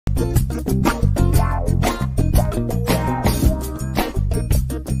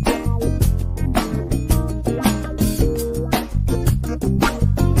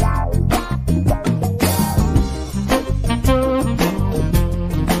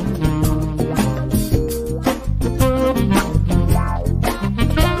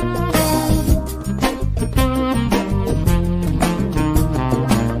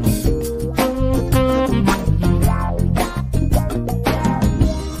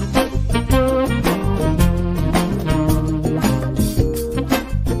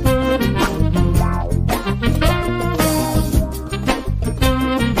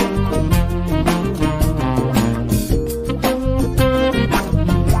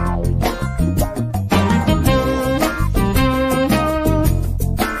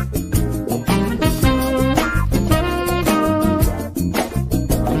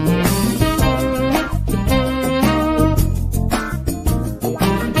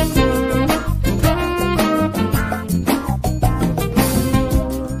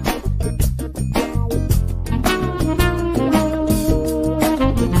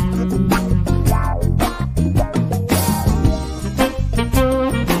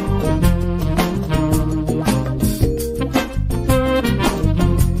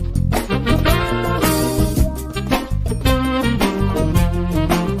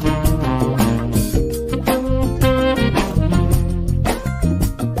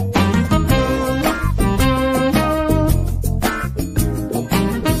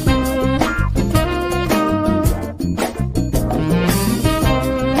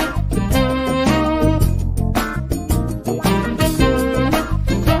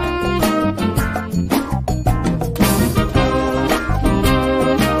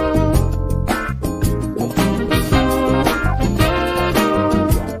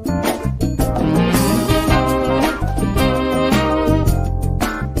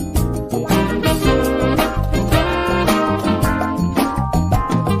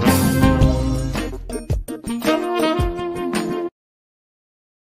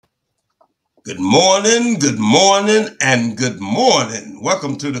Good morning, and good morning.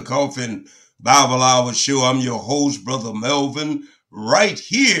 Welcome to the Coffee and Bible Hour Show. I'm your host, Brother Melvin, right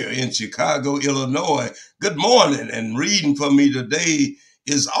here in Chicago, Illinois. Good morning, and reading for me today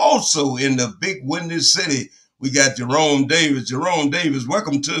is also in the big windy city. We got Jerome Davis. Jerome Davis,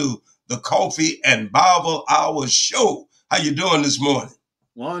 welcome to the Coffee and Bible Hour Show. How you doing this morning?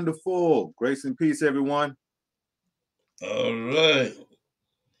 Wonderful. Grace and peace, everyone. All right.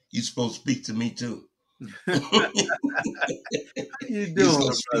 You supposed to speak to me too. How you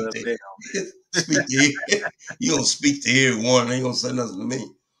doing, brother? Speak to you don't speak to everyone. Ain't gonna say nothing to me.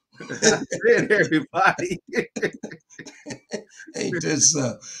 I said everybody. Ain't this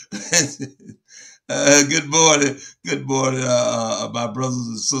good morning, my brothers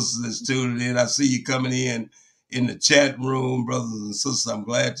and sisters that's tuning in. I see you coming in the chat room, brothers and sisters. I'm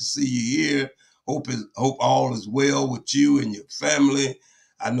glad to see you here. Hope all is well with you and your family.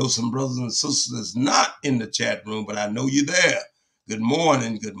 I know some brothers and sisters that's not in the chat room, but I know you're there. Good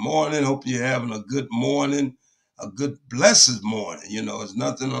morning. Good morning. Hope you're having a good morning, a good blessed morning. You know, it's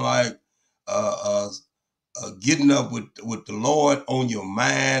nothing like getting up with the Lord on your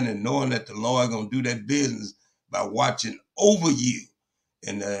mind and knowing that the Lord going to do that business by watching over you.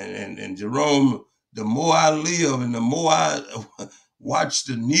 And Jerome, the more I live and the more I watch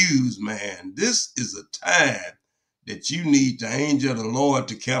the news, man, this is a time that you need the angel of the Lord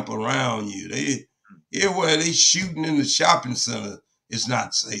to camp around you. Everywhere they shooting in the shopping center, it's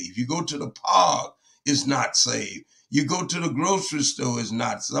not safe. You go to the park, it's not safe. You go to the grocery store, it's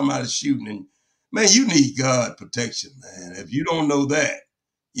not. Somebody shooting. And man, you need God protection, man. If you don't know that,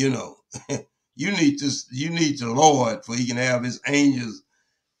 you know, you need the Lord for he can have his angels,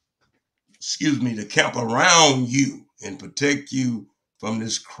 to camp around you and protect you from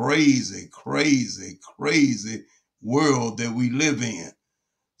this crazy, crazy, crazy world that we live in.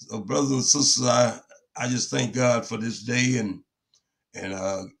 So, brothers and sisters, I just thank God for this day and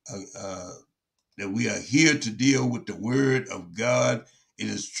that we are here to deal with the Word of God. It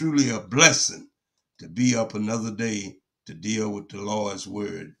is truly a blessing to be up another day to deal with the Lord's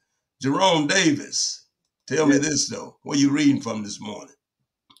Word. Jerome Davis, tell me this though. What are you reading from this morning?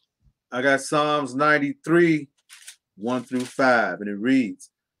 I got Psalms 93, 1-5, and it reads,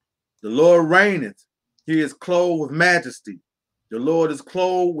 "The Lord reigneth, he is clothed with majesty. The Lord is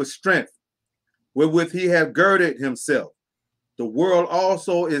clothed with strength, wherewith he hath girded himself. The world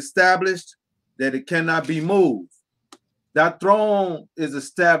also is established, that it cannot be moved. Thy throne is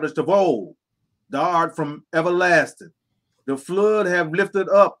established of old. Thou art from everlasting. The flood have lifted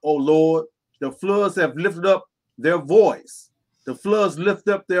up, O Lord. The floods have lifted up their voice. The floods lift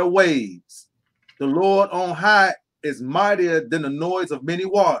up their waves. The Lord on high is mightier than the noise of many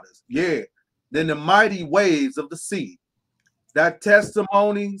waters. Yeah, than the mighty waves of the sea. Thy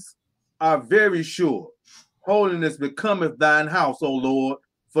testimonies are very sure. Holiness becometh thine house, O Lord,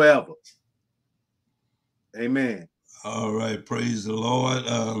 forever. Amen. All right, praise the Lord.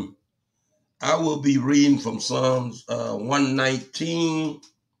 I will be reading from Psalms 119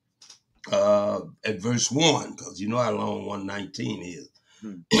 at verse 1, because you know how long 119 is.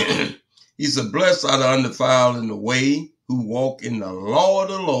 He said, blessed are the undefiled in the way, who walk in the law of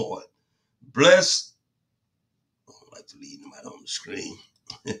the Lord. Blessed, I don't like to leave them out on the screen.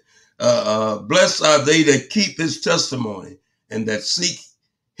 Blessed are they that keep his testimony and that seek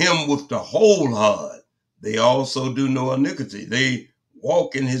him with the whole heart. They also do no iniquity. They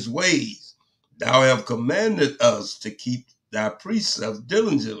walk in his ways. Thou have commanded us to keep thy precepts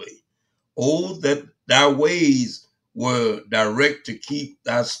diligently. Oh, that thy ways were direct to keep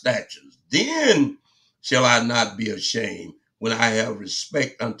thy statutes. Then shall I not be ashamed when I have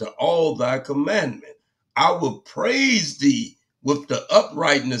respect unto all thy commandments. I will praise thee with the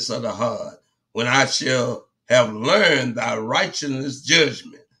uprightness of the heart when I shall have learned thy righteousness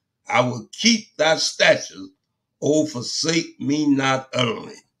judgment. I will keep thy statutes. Oh, forsake me not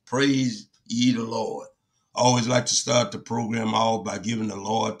utterly. Praise ye the Lord. I always like to start the program off by giving the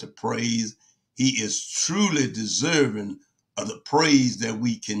Lord the praise. He is truly deserving of the praise that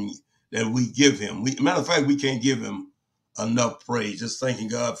we give him. Matter of fact, we can't give him enough praise. Just thanking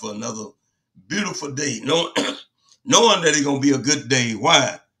God for another beautiful day, knowing that it's gonna be a good day.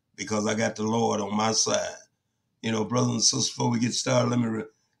 Why? Because I got the Lord on my side. You know, brothers and sisters, before we get started,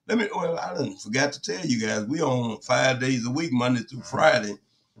 well, I didn't forgot to tell you guys, we on 5 days a week, Monday through Friday,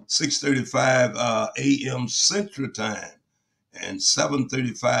 6:35 a.m. Central Time and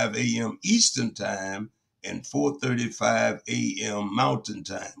 7:35 a.m. Eastern Time and 4:35 a.m. Mountain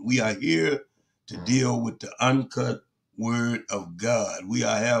Time. We are here to deal with the uncut Word of God. We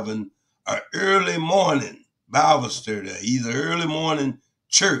are having our early morning Bible study, either early morning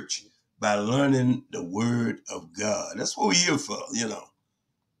church by learning the Word of God. That's what we're here for, you know.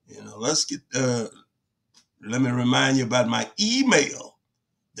 Let's get, let me remind you about my email.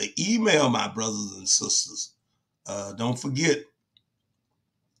 The email, my brothers and sisters. Don't forget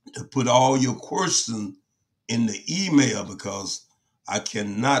to put all your questions in the email, because I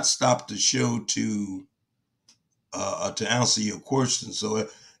cannot stop the show to answer your questions. So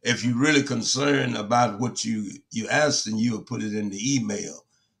if you're really concerned about what you asked, then you'll put it in the email.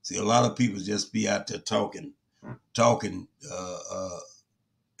 See, a lot of people just be out there talking,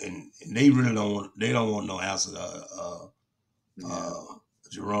 and they really don't want no answer.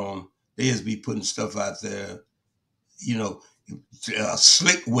 Jerome, they just be putting stuff out there, you know, a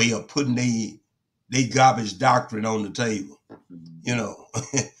slick way of putting they garbage doctrine on the table. You know,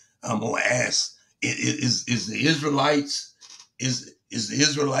 I'm gonna ask: is the Israelites is the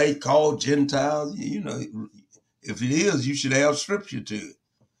Israelite called Gentiles? You know, if it is, you should have scripture to it.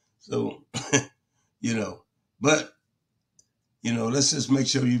 So, you know, but let's just make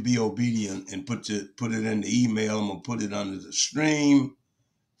sure you be obedient and put it in the email. I'm gonna put it under the stream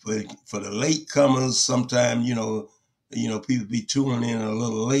for the late comers. Sometimes people be tuning in a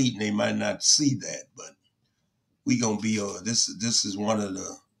little late and they might not see that, but we gonna be this is one of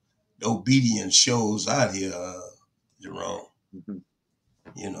the obedient shows out here, Jerome.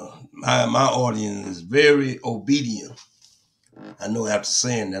 My audience is very obedient. I know after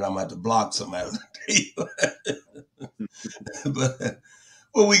saying that I'm going to have to block somebody but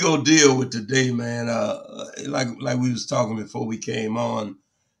what we gonna deal with today, man, like we was talking before we came on,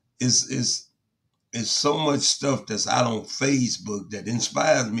 is so much stuff that's out on Facebook that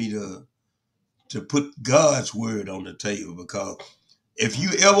inspires me to put God's word on the table. Because if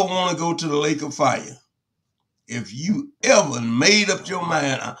you ever want to go to the lake of fire, if you ever made up your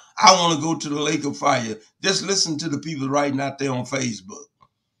mind, I want to go to the lake of fire, just listen to the people writing out there on Facebook,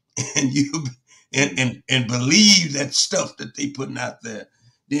 and and believe that stuff that they putting out there.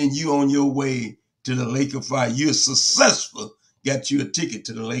 Then you on your way to the lake of fire. You're successful. Got you a ticket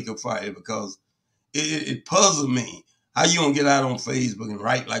to the lake of fire. Because it puzzled me how you don't get out on Facebook and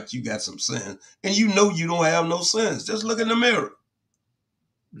write like you got some sense, and you don't have no sense. Just look in the mirror.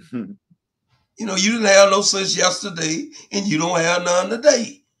 You didn't have no sense yesterday, and you don't have none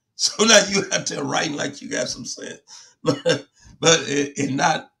today. So now you out there writing like you got some sense, but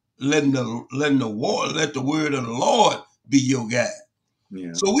not letting let the word of the Lord be your guide.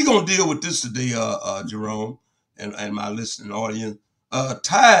 Yeah. So we're gonna deal with this today, Jerome, and my listening audience.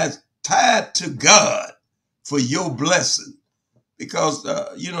 Tied to God for your blessing, because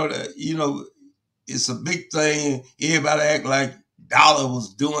it's a big thing. Everybody act like Dollar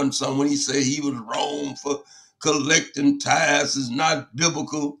was doing something when he said he was wrong for collecting tithes is not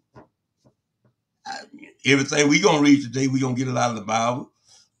biblical. Everything we gonna read today, we gonna get it out of the Bible,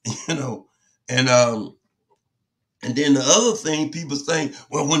 you know. And then the other thing people think,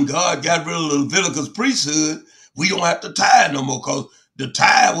 well, when God got rid of the Leviticus priesthood, we don't have to tithe no more because the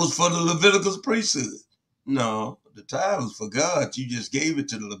tithe was for the Leviticus priesthood. No, the tithe was for God. You just gave it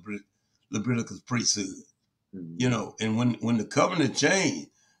to the Leviticus priesthood. You know, and when the covenant changed,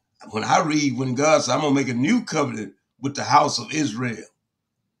 when I read when God said, I'm going to make a new covenant with the house of Israel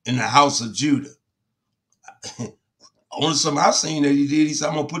and the house of Judah. Only something I've seen that he did, he said,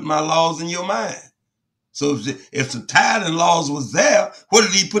 I'm going to put my laws in your mind. So if the tithing laws was there, where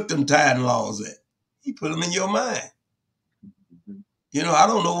did he put them tithing laws at? He put them in your mind. You know, I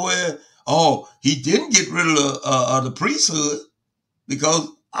don't know where, he didn't get rid of the priesthood because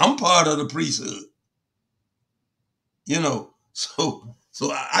I'm part of the priesthood. You know, so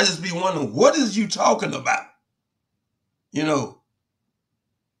I just be wondering, what is you talking about? You know,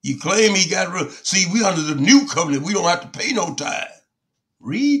 you claim he got rid. See, we under the new covenant. We don't have to pay no tithe.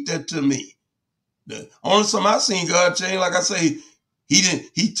 Read that to me. The only time I seen God change, like I say, he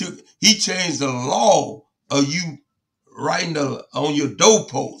changed the law of you writing on your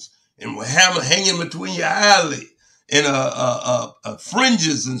doorpost and hammer hanging between your eyelid and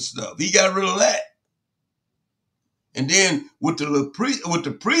fringes and stuff. He got rid of that. And then with the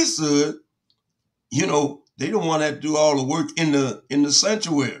priesthood, you know, they don't want to do all the work in the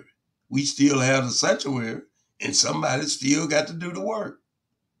sanctuary. We still have the sanctuary, and somebody still got to do the work.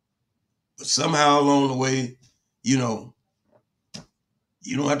 But somehow along the way, you know,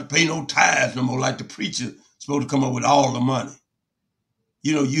 you don't have to pay no tithes no more, like the preacher supposed to come up with all the money.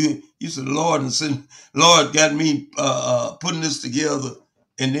 You know, you said, Lord, and said, Lord got me putting this together,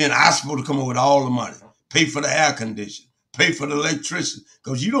 and then I supposed to come up with all the money, pay for the air conditioning, pay for the electricity,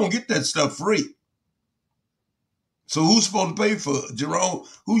 because you don't get that stuff free. So who's supposed to pay for it? Jerome,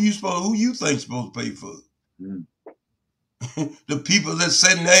 who you think supposed to pay for it? The people that's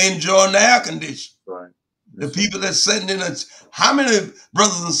sitting there enjoying the air conditioning. Right. The people that's sitting in how many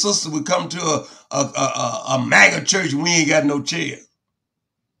brothers and sisters would come to a MAGA church and we ain't got no chair?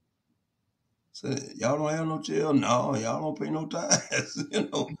 So y'all don't have no chair? No, y'all don't pay no tithes. You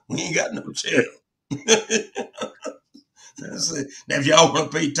know, we ain't got no chair. So, now if y'all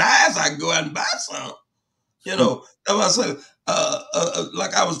want to pay tithes, I can go out and buy some. You know, that's what I said.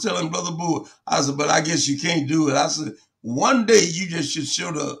 Like I was telling Brother Boo, I said, but I guess you can't do it. I said, one day you just should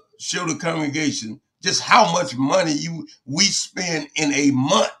show the congregation just how much money we spend in a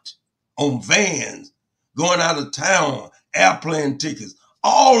month on vans, going out of town, airplane tickets,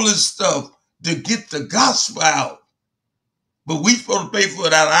 all this stuff to get the gospel out. But we supposed to pay for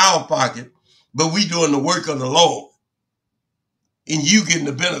it out of our pocket, but we doing the work of the Lord, and you getting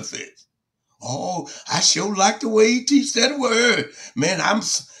the benefits. Oh, I sure like the way you teach that word, man. I'm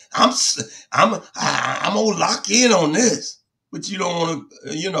gonna lock in on this, but you don't want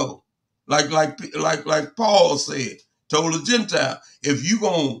to, you know, like Paul said, told the Gentile, if you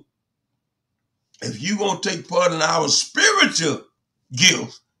gonna take part in our spiritual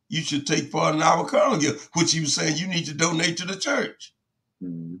gifts, you should take part in our carnal gift, which he was saying you need to donate to the church.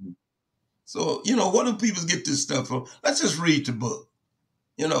 Mm-hmm. So, you know, where do people get this stuff from? Let's just read the book,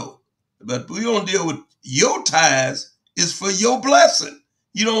 you know. But we don't deal with your tithes is for your blessing.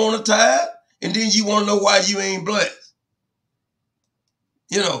 You don't want to tithe, and then you want to know why you ain't blessed.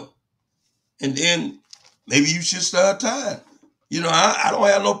 You know, and then maybe you should start tithing. You know, I don't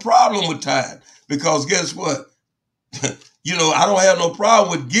have no problem with tithe because guess what? You know, I don't have no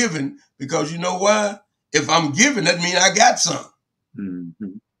problem with giving because you know why? If I'm giving, that means I got some.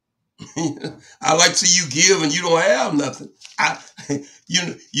 Mm-hmm. I like to see you give and you don't have nothing.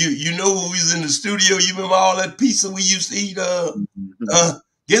 You know when we was in the studio, you remember all that pizza we used to eat?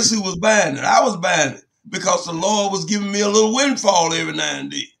 Guess who was buying it? I was buying it because the Lord was giving me a little windfall every now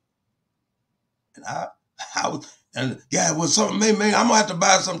and then. And I was, and yeah, well, something, man, I'm gonna have to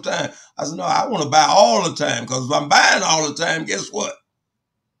buy sometime. I said, no, I want to buy all the time because if I'm buying all the time, guess what?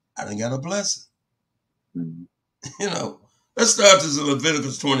 I done got a blessing. Mm-hmm. You know, let's start this in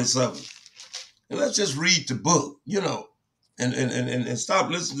Leviticus 27. And let's just read the book, you know, and stop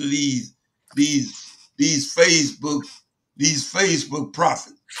listening to these Facebook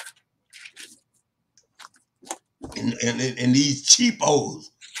prophets and these cheapos,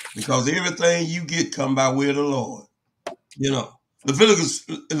 because everything you get come by way of the Lord. You know,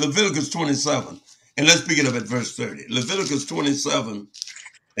 Leviticus 27, and let's pick it up at verse 30. Leviticus 27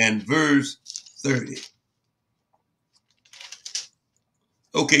 and verse 30.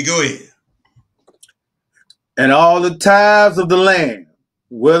 Okay, go ahead. And all the tithes of the land,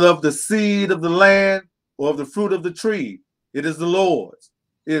 whether of the seed of the land or of the fruit of the tree, it is the Lord's.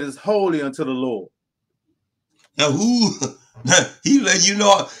 It is holy unto the Lord. Now who he let you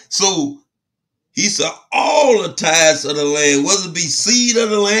know? So he said all the tithes of the land, whether it be seed of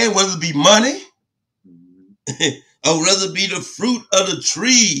the land, whether it be money, or whether it be the fruit of the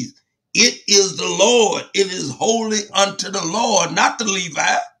trees, it is the Lord. It is holy unto the Lord, not the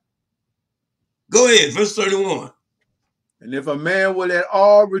Levite. Go ahead, verse 31. And if a man will at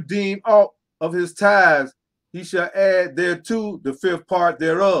all redeem aught of his tithes, he shall add thereto the fifth part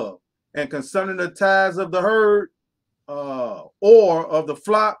thereof. And concerning the tithes of the herd, or of the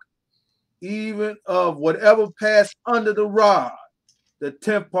flock, even of whatever passed under the rod, the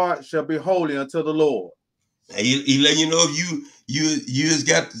tenth part shall be holy unto the Lord. He let you know if you just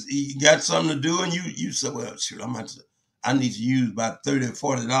got something to do, and you say, well, shoot, I need to use about $30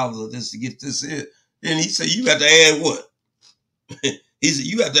 or $40 of this to get this in. Then he said, you got to add what? He said,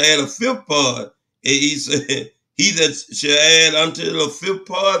 you got to add a fifth part. And he said, he that shall add unto the fifth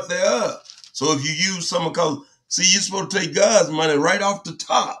part thereof. So if you use some, because see, you're supposed to take God's money right off the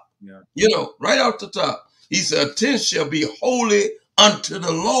top. Yeah. Right off the top. He said, a tenth shall be holy unto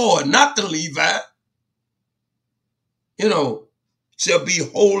the Lord, not the Levite. Shall be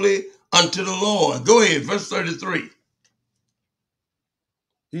holy unto the Lord. Go ahead, verse 33.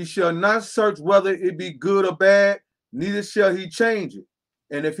 He shall not search whether it be good or bad, neither shall he change it.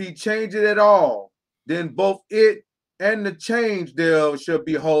 And if he change it at all, then both it and the change thereof shall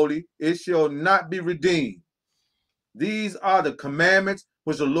be holy. It shall not be redeemed. These are the commandments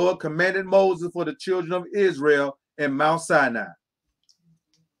which the Lord commanded Moses for the children of Israel in Mount Sinai.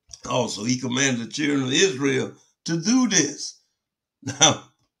 Also, he commanded the children of Israel to do this. Now,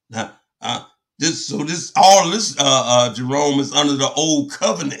 this Jerome is under the old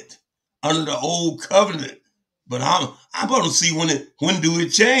covenant, But I'm going to see when do it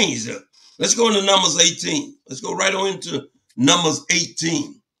change. Let's go into Numbers 18. Let's go right on into Numbers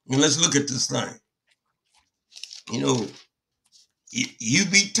 18, and let's look at this thing. You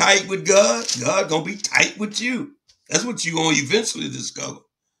be tight with God, God gonna be tight with you. That's what you gonna eventually discover.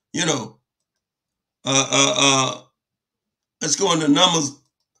 Let's go into Numbers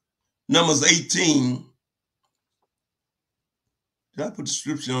 18. Did I put the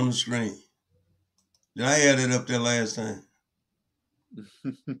scripture on the screen? Did I add it up there last time?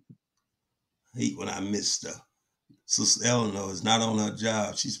 I hate when I miss stuff. Sister Eleanor is not on her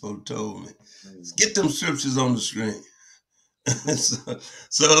job. She's supposed to told me. Let's get them scriptures on the screen.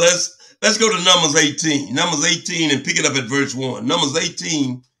 so let's go to Numbers 18. Numbers 18 and pick it up at verse 1. Numbers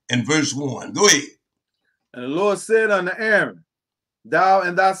 18 and verse 1. Go ahead. And the Lord said unto Aaron, thou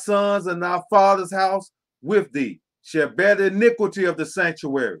and thy sons and thy father's house with thee shall bear the iniquity of the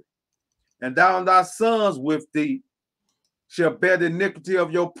sanctuary. And thou and thy sons with thee shall bear the iniquity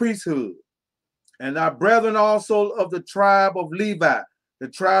of your priesthood. And thy brethren also of the tribe of Levi, the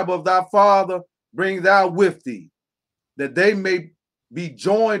tribe of thy father, bring thou with thee, that they may be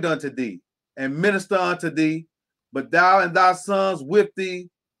joined unto thee and minister unto thee. But thou and thy sons with thee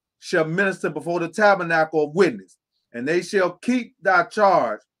shall minister before the tabernacle of witness, and they shall keep thy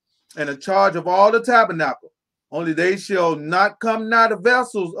charge and the charge of all the tabernacle. Only they shall not come nigh the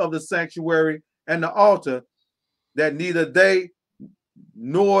vessels of the sanctuary and the altar, that neither they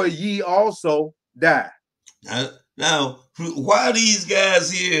nor ye also die. Now, why these guys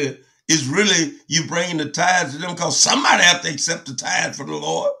here is really you bringing the tithe to them? Because somebody have to accept the tithe for the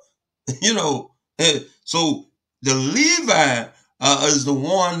Lord. So the Levi is the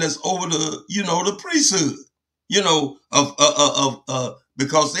one that's over the priesthood.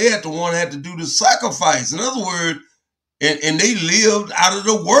 Because they had the one that had to do the sacrifice. In other words, and they lived out of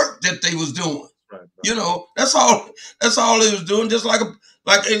the work that they was doing. Right. That's all they was doing. Just like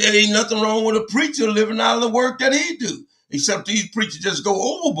it ain't nothing wrong with a preacher living out of the work that he do. Except these preachers just go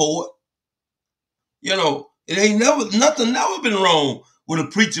overboard. It ain't nothing never been wrong with a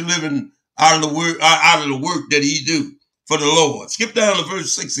preacher living out of the work that he do for the Lord. Skip down to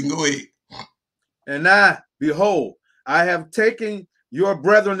verse 6 and go ahead. And I, behold, I have taken your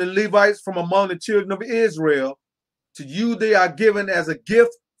brethren the Levites from among the children of Israel. To you they are given as a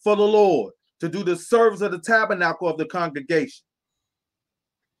gift for the Lord, to do the service of the tabernacle of the congregation.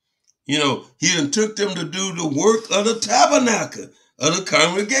 He done took them to do the work of the tabernacle of the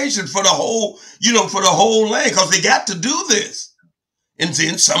congregation for the whole land, because they got to do this. And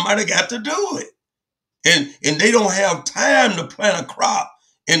then somebody got to do it. And they don't have time to plant a crop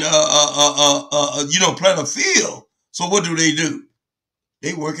and plant a field. So what do?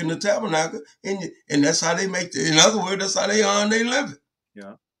 They work in the tabernacle, and that's how they make in other words, that's how they earn their living.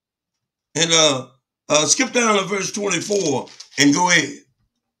 Yeah. And Skip down to verse 24 and go ahead.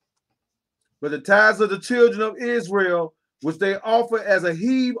 But the tithes of the children of Israel, which they offer as a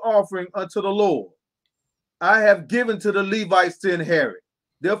heave offering unto the Lord, I have given to the Levites to inherit.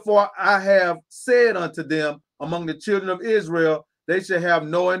 Therefore I have said unto them, among the children of Israel, they shall have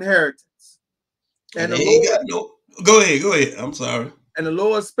no inheritance. And And they the ain't Lord got no. Go ahead. I'm sorry. and the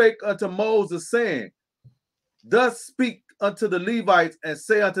Lord spake unto Moses, saying, Thus speak unto the Levites, and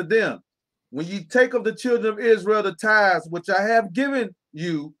say unto them, when ye take of the children of Israel the tithes which I have given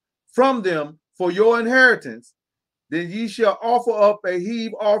you from them for your inheritance, then ye shall offer up a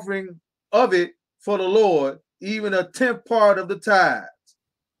heave offering of it for the Lord, even a tenth part of the tithes.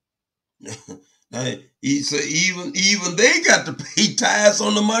 He said even they got to pay tithes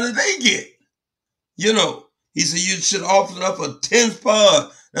on the money they get. You know, he said you should offer up a tenth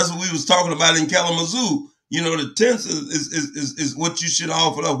part. That's what we was talking about in Kalamazoo. You know, the tenth is what you should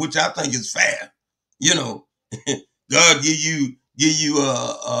offer up, which I think is fair. You know, God give you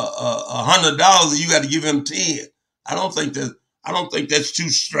 $100 and you got to give him 10. I don't think that's too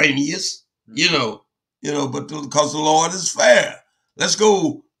strenuous. But because the Lord is fair. Let's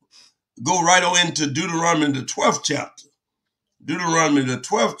go right on into Deuteronomy the 12th chapter. Deuteronomy the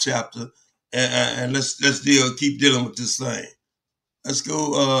 12th chapter, and let's keep dealing with this thing. Let's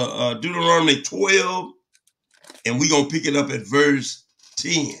go Deuteronomy 12, and we're gonna pick it up at verse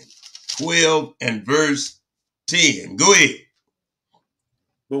 10. 12 and verse 10. Go ahead.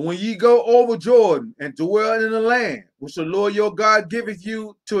 But when ye go over Jordan and dwell in the land which the Lord your God giveth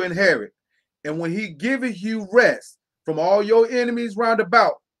you to inherit, and when he giveth you rest from all your enemies round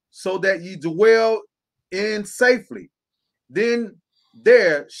about, so that ye dwell in safely, then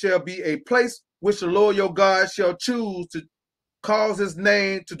there shall be a place which the Lord your God shall choose to cause his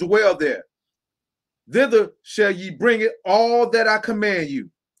name to dwell there. Thither shall ye bring it all that I command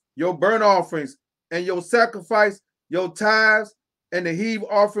you, your burnt offerings and your sacrifice, your tithes, and the heave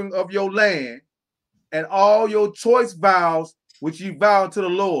offering of your land, and all your choice vows which ye vow to the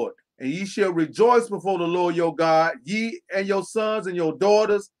Lord. And ye shall rejoice before the Lord your God, ye and your sons and your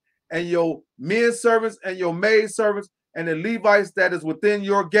daughters, and your men servants and your maid servants, and the Levites that is within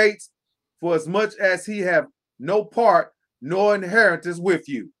your gates, for as much as he have no part nor inheritance with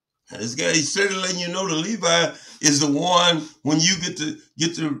you. This guy, he's certainly letting you know the Levi is the one when you get to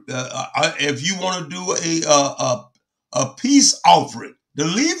if you want to do a peace offering, the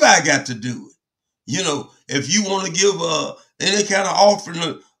Levi got to do it. You know, if you want to give any kind of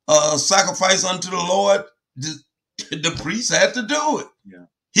offering, sacrifice unto the Lord, the priest had to do it. Yeah.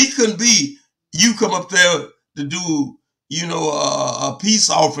 He couldn't be. You come up there to do, a peace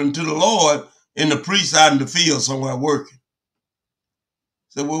offering to the Lord, and the priest out in the field somewhere working.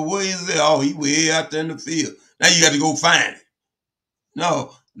 So, well, where is it? Oh, he way out there in the field. Now you got to go find it.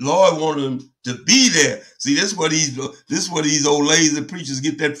 No, Lord wanted him to be there. See, this is what these old lazy preachers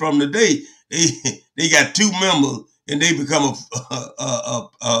get that from today. They got two members and they become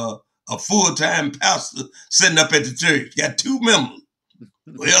a full-time pastor sitting up at the church. Got two members.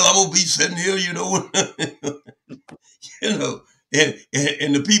 Well, I'm gonna be sitting here, and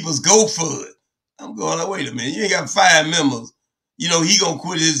the people's go for it. I'm going like, wait a minute, you ain't got 5 members. He gonna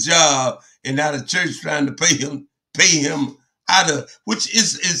quit his job, and now the church trying to pay him out of, which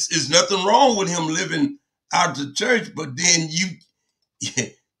is nothing wrong with him living out the church, but then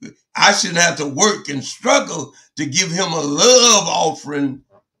I shouldn't have to work and struggle to give him a love offering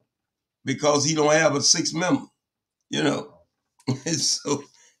because he don't have a 6 member, And so,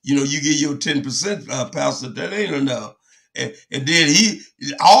 you get your 10%, pastor, that ain't enough. And then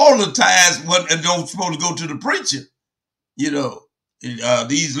all the tithes don't supposed to go to the preacher.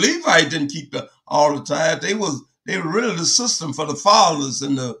 These Levites didn't keep all the tithes. They were really the system for the fathers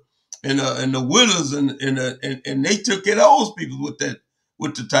and the widows and they took care of those people with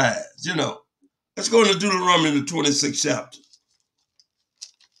the tithes. Let's go into Deuteronomy the 26th chapter.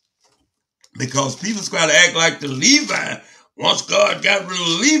 Because people's got to act like the Levi. Once God got rid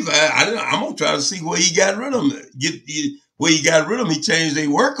of Levi, I'm going to try to see where he got rid of them. Where he got rid of them, he changed their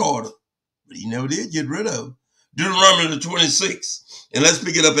work order. But he never did get rid of them. Deuteronomy the 26th. And let's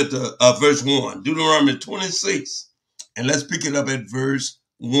pick it up at the verse 1. Deuteronomy 26. And let's pick it up at verse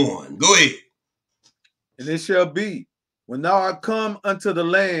 1. Go ahead. And it shall be, when thou art come unto the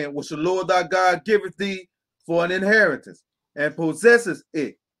land which the Lord thy God giveth thee for an inheritance, and possessest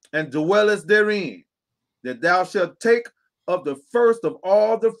it, and dwellest therein, that thou shalt take of the first of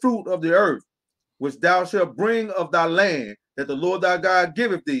all the fruit of the earth, which thou shalt bring of thy land, that the Lord thy God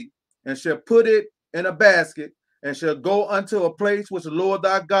giveth thee, and shall put it in a basket, and shall go unto a place which the Lord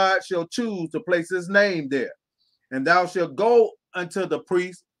thy God shall choose to place his name there. And thou shalt go unto the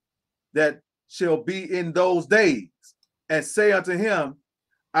priest that shall be in those days, and say unto him,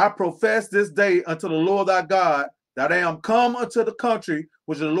 I profess this day unto the Lord thy God, that I am come unto the country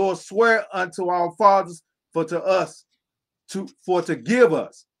which the Lord sware unto our fathers for to give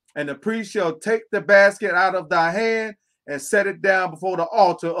us. And the priest shall take the basket out of thy hand and set it down before the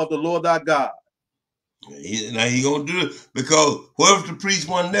altar of the Lord thy God. Now he gonna do it, because what if the priest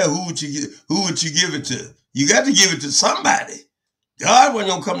wasn't there? Who would you give it to? You got to give it to somebody. God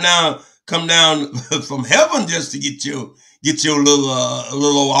wasn't gonna come down from heaven just to get your little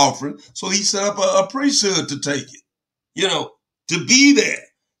old offering. So he set up a priesthood to take it. To be there.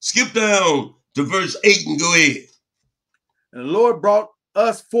 Skip down to verse 8 and go ahead. And the Lord brought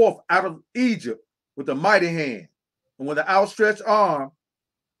us forth out of Egypt with a mighty hand, and with an outstretched arm,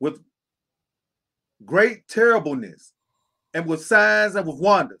 with great terribleness, and with signs and with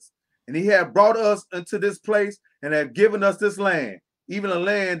wonders. And he had brought us into this place, and had given us this land, even a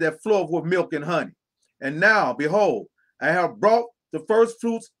land that floweth with milk and honey. And now, behold, I have brought the first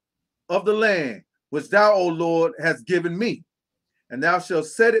fruits of the land, which thou, O Lord, hast given me. And thou shalt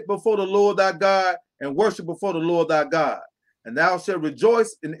set it before the Lord thy God, and worship before the Lord thy God. And thou shalt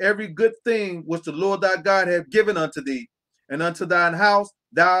rejoice in every good thing which the Lord thy God hath given unto thee, and unto thine house,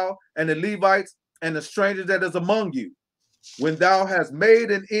 thou and the Levites and the stranger that is among you. When thou hast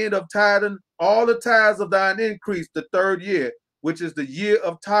made an end of tithing all the tithes of thine increase the third year, which is the year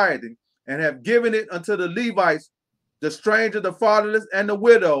of tithing, and have given it unto the Levites, the stranger, the fatherless, and the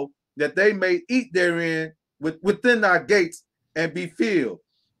widow, that they may eat therein within thy gates and be filled.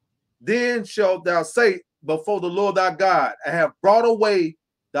 Then shalt thou say before the Lord thy God, I have brought away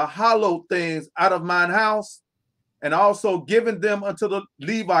the hallowed things out of mine house, and also given them unto the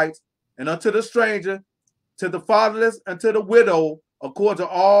Levites, and unto the stranger, to the fatherless, and to the widow, according to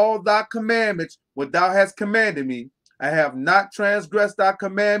all thy commandments, what thou hast commanded me. I have not transgressed thy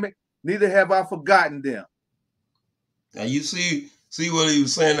commandment, neither have I forgotten them. Now you see what he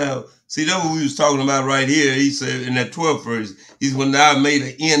was saying now. See, that's what we was talking about right here. He said in that 12th verse, he's when thou made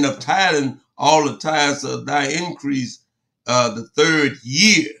an end of tithing all the tithes of thy increase the third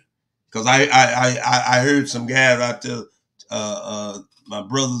year. Because I heard some guys out there, my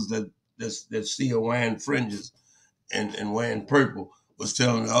brothers that still wearing fringes and wearing purple was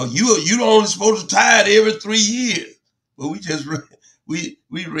telling me, oh, you only supposed to tithe every 3 years. But we just we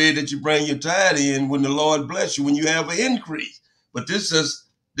read that you bring your tithe in when the Lord bless you, when you have an increase. But this is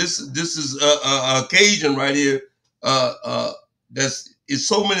a occasion right here. That's it's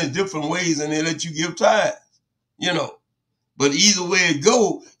so many different ways in there that you give tithe. But either way it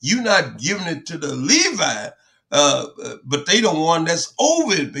go, you're not giving it to the Levi, but they the one that's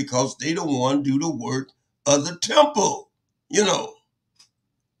over it, because they the one do the work of the temple.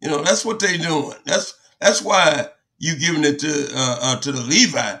 That's what they doing. That's why you giving it to the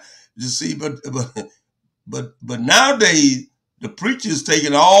Levi. You see, but nowadays the preacher's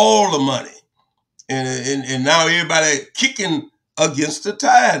taking all the money, and now everybody kicking against the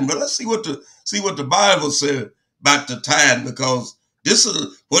tithe. But let's see what the Bible said about the tithe, because this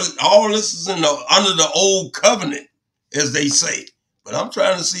is all this is under the old covenant, as they say. But I'm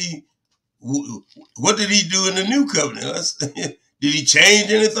trying to see what did he do in the new covenant. Did he change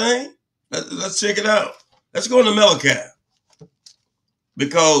anything? Let's check it out. Let's go into Malachi,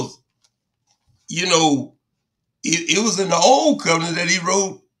 because it was in the old covenant that he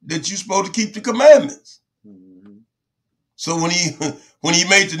wrote that you're supposed to keep the commandments. Mm-hmm. So when he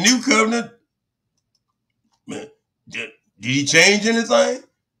made the new covenant, man, did he change anything?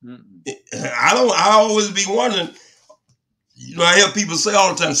 Mm-hmm. I always be wondering. I hear people say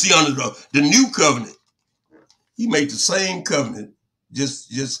all the time, see, under the new covenant, he made the same covenant,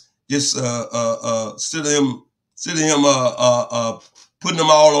 just instead of him putting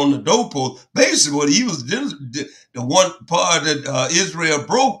them all on the doorpost. Basically, what he was the one part that Israel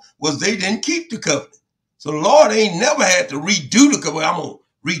broke was they didn't keep the covenant. So the Lord ain't never had to redo the covenant. I'm gonna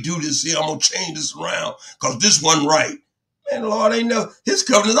redo this here. I'm gonna change this around because this wasn't right. Man, the Lord ain't never. His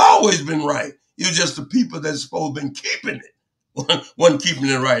covenant's always been right. It was just the people that's supposed to been keeping it, wasn't keeping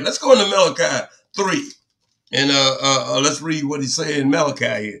it right. Let's go into Malachi 3. And let's read what he's saying in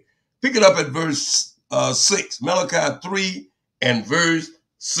Malachi here. Pick it up at verse 6. Malachi 3 and verse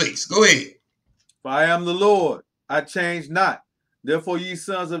 6. Go ahead. For I am the Lord, I change not. Therefore ye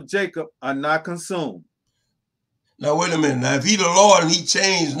sons of Jacob are not consumed. Now wait a minute. Now if he the Lord and he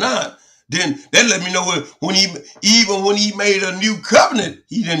changed not, then that let me know when he made a new covenant,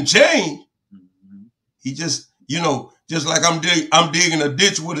 he didn't change. Mm-hmm. He just like I'm digging a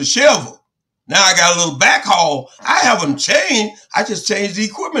ditch with a shovel. Now I got a little backhaul. I haven't changed. I just changed the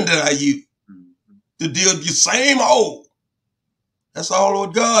equipment that I use to deal with the same hole. That's all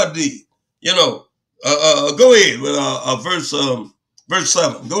what God did. You know, go ahead with verse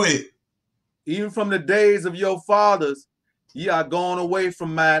 7. Go ahead. Even from the days of your fathers, ye are gone away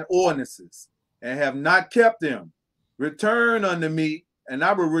from mine ordinances, and have not kept them. Return unto me, and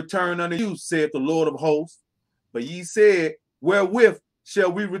I will return unto you, saith the Lord of hosts. But ye said, wherewith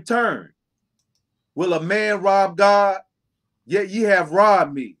shall we return? Will a man rob God? Yet ye have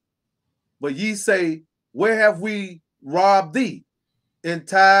robbed me. But ye say, where have we robbed thee? In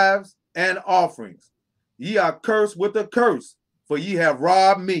tithes and offerings. Ye are cursed with a curse, for ye have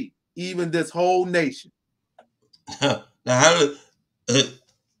robbed me, even this whole nation. Now,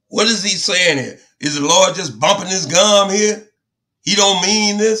 what is he saying here? Is the Lord just bumping his gum here? He don't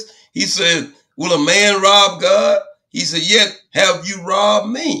mean this. He said, will a man rob God? He said, yet have you robbed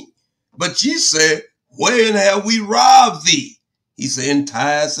me. But ye said, wherein have we robbed thee? He said, in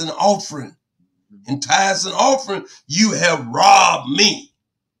tithes and offering. In tithes and offering, you have robbed me.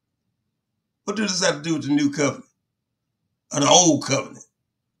 What does this have to do with the new covenant or the old covenant?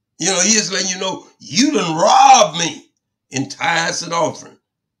 You know, he is letting you know, you done robbed me in tithes and offering.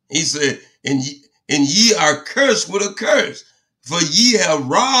 He said, and ye are cursed with a curse, for ye have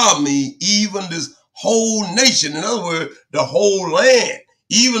robbed me, even this whole nation. In other words, the whole land,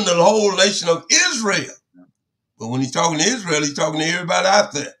 even the whole nation of Israel. But when he's talking to Israel, he's talking to everybody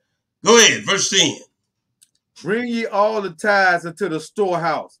out there. Go ahead, verse 10. Bring ye all the tithes into the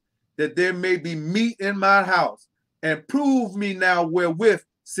storehouse, that there may be meat in my house, and prove me now wherewith,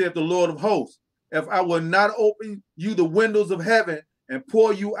 saith the Lord of hosts, if I will not open you the windows of heaven and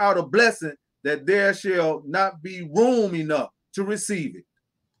pour you out a blessing, that there shall not be room enough to receive it.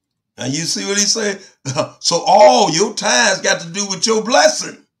 Now you see what he said? So all your tithes got to do with your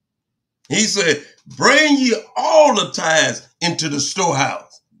blessing. He said, bring ye all the tithes into the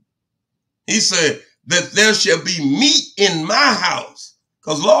storehouse. He said, that there shall be meat in my house.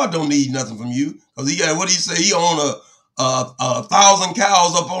 Because Lord don't need nothing from you. Because he got, what he say? He own a 1,000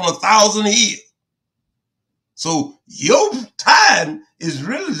 cows up on 1,000 hills. So your tithing is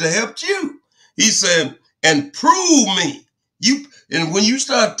really to help you. He said, and prove me. And when you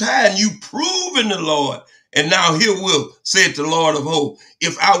start tithing, you prove in the Lord. And now here will, said the Lord of hosts,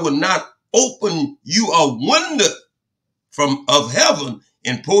 if I would not open you a window of heaven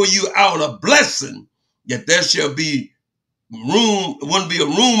and pour you out a blessing, that there shall be room, wouldn't be a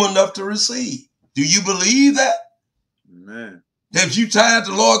room enough to receive. Do you believe that? Amen. That if you tithe,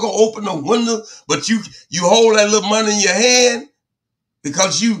 the Lord gonna open the window, but you hold that little money in your hand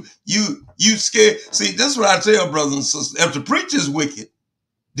because you scared. See, this is what I tell brothers and sisters. If the preacher's wicked,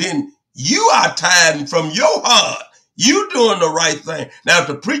 then you are tithing from your heart. You doing the right thing. Now, if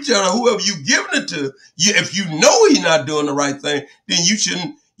the preacher or whoever you giving it to, if you know he's not doing the right thing, then you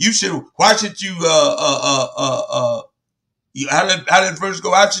shouldn't. You should. Why should you? How did the verse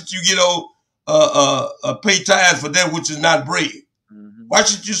go? How should you pay tithes for that which is not bread? Mm-hmm. Why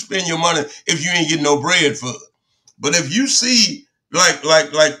should you spend your money if you ain't getting no bread for it? But if you see like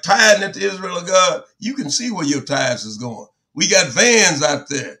tithing at the Israel of God, you can see where your tithes is going. We got vans out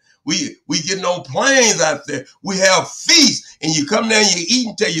there. We getting on planes out there. We have feasts, and you come down, you eat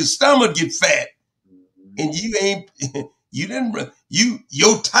until your stomach get fat, and you ain't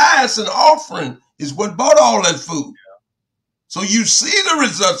your tithes and offering is what bought all that food. So you see the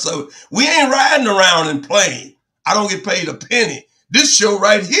results of it. We ain't riding around in plane. I don't get paid a penny. This show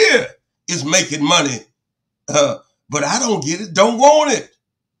right here is making money, but I don't get it. Don't want it.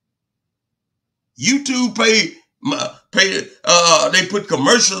 YouTube pay. They put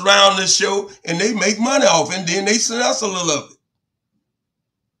commercials around this show and they make money off, and then they send us a little of it.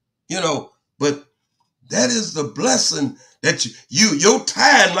 You know, but that is the blessing that your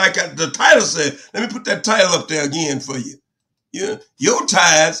tithe, like the title said. Let me put that title up there again for you. Your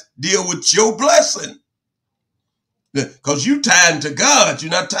tithes deal with your blessing. Because you tithing to God.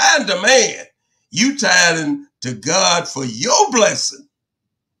 You're not tithing to man. You tithing to God for your blessing.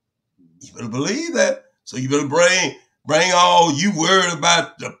 You better believe that. So you better bring all you worried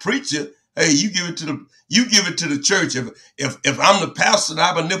about the preacher. Hey, you give it to the church. If I'm the pastor and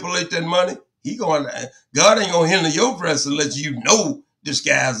I manipulate that money, God ain't gonna hinder your blessing unless you know this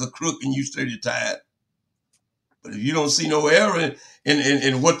guy's a crook and you stay tithe. But if you don't see no error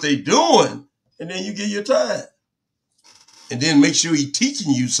in what they doing, and then you give your tithe. And then make sure he's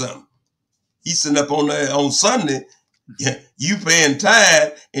teaching you something. He's sitting up on Sunday, you paying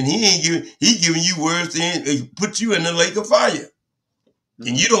tithe, and he giving you words to put you in the lake of fire. Mm-hmm.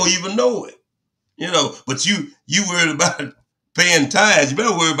 And you don't even know it. But you worried about paying tithes. You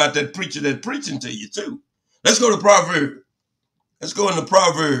better worry about that preacher that's preaching to you too. Let's go to Proverbs. Let's go into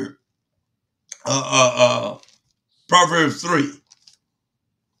Proverbs. Proverbs 3.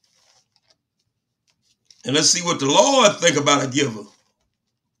 And let's see what the Lord think about a giver.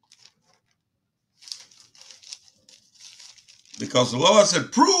 Because the Lord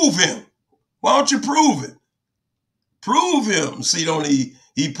said, prove him. Why don't you prove it? Prove him. See, don't he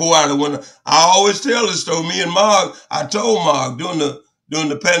pour out of window. I always tell this story. Me and Mark, I told Mark during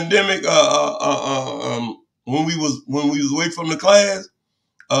the pandemic, when we was away from the class,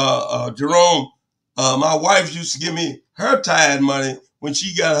 Jerome, my wife used to give me her tithe money when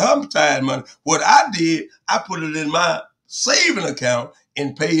she got her tithe money. What I did, I put it in my saving account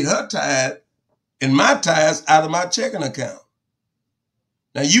and paid her tithe and my tithes out of my checking account.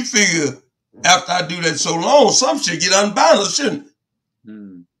 Now you figure after I do that so long, some shit get unbalanced, shouldn't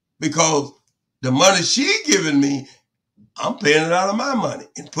it? Because the money she giving me, I'm paying it out of my money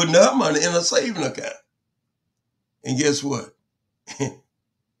and putting her money in a saving account. And guess what?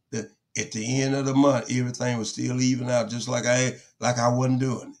 At the end of the month, everything was still even out, just like I wasn't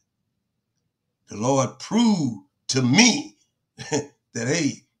doing it. The Lord proved to me that,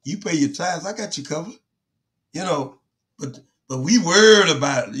 hey, you pay your tithes, I got you covered. You know, but we worried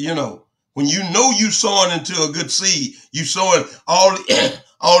about it, you know. When you sowing into a good seed, you sowing all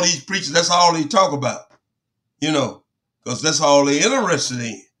these preachers, that's all they talk about, you know, because that's all they're interested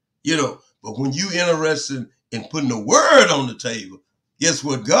in, you know. But when you interested in putting the word on the table, guess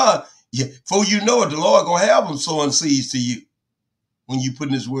what? God, before you know it, the Lord gonna have them sowing seeds to you when you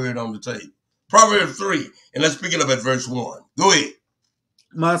putting his word on the table. Proverbs 3, and let's pick it up at verse 1. Go ahead.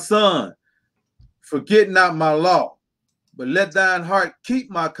 My son, forget not my law, but let thine heart keep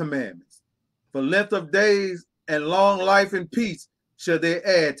my commandments. For length of days and long life and peace shall they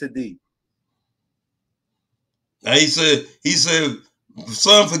add to thee. Now he said,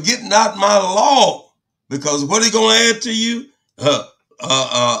 son, forget not my law, because what he gonna add to you?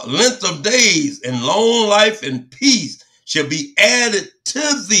 Length of days and long life and peace shall be added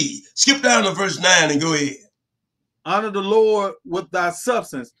to thee. Skip down to verse 9 and go ahead. Honor the Lord with thy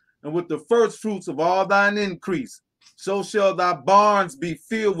substance and with the first fruits of all thine increase. So shall thy barns be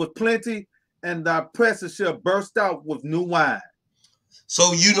filled with plenty, and thy presses shall burst out with new wine.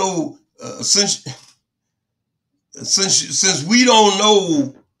 So you know, since we don't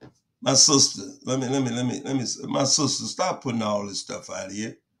know, my sister, let me, my sister, stop putting all this stuff out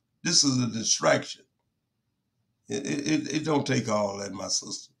here. This is a distraction. It don't take all that, my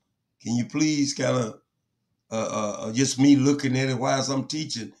sister. Can you please kind of just me looking at it while I'm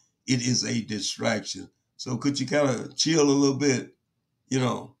teaching? It is a distraction. So could you kind of chill a little bit? You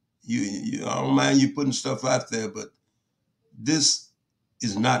know, you I don't mind you putting stuff out there, but this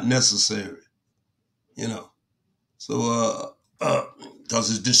is not necessary. You know, so because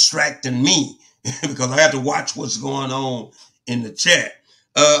it's distracting me because I have to watch what's going on in the chat.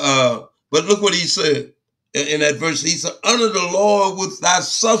 But look what he said in that verse. He said, honor the Lord with thy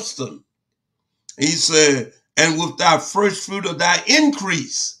substance. He said, and with thy first fruit of thy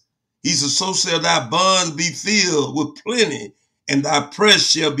increase. He said, so shall thy barns be filled with plenty, and thy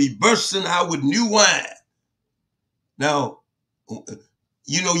press shall be bursting out with new wine. Now,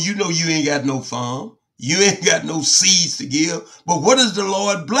 you know you ain't got no farm. You ain't got no seeds to give. But what is the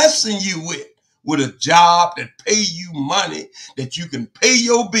Lord blessing you with? With a job that pay you money, that you can pay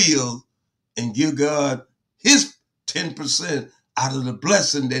your bills and give God his 10% out of the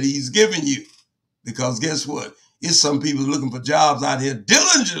blessing that he's given you. Because guess what? It's some people looking for jobs out here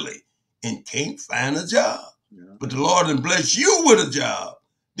diligently and can't find a job. Yeah. But the Lord done bless you with a job.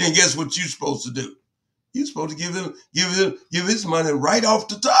 Then guess what you're supposed to do? You're supposed to give his money right off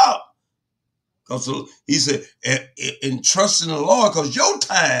the top. Because he said, and trust in the Lord, because your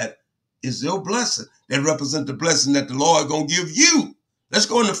tithe is your blessing. That represents the blessing that the Lord going to give you. Let's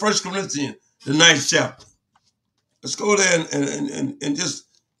go into 1 Corinthians, the 9th chapter. Let's go there and just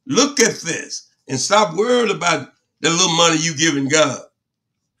look at this and stop worrying about the little money you giving God.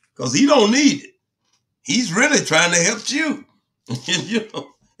 Because he don't need it. He's really trying to help you. You know,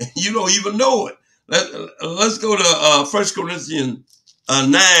 you don't even know it. Let's go to 1 Corinthians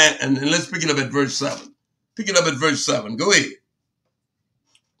 9, and let's pick it up at verse 7. Pick it up at verse 7. Go ahead.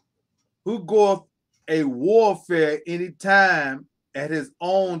 Who goeth a warfare any time at his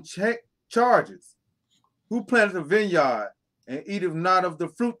own charges? Who planteth a vineyard and eateth not of the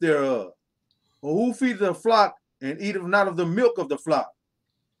fruit thereof? Or who feedeth a flock and eateth not of the milk of the flock?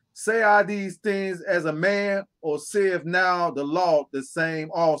 Say I these things as a man, or saith now the law the same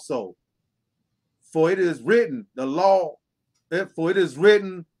also? For it is written, for it is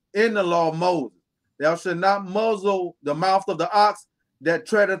written in the law of Moses, thou shalt not muzzle the mouth of the ox that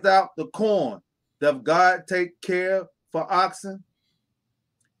treadeth out the corn. Doth God take care for oxen?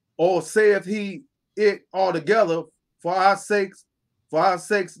 Or saith he it altogether for our sakes,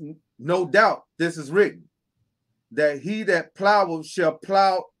 no doubt this is written. that he that ploweth shall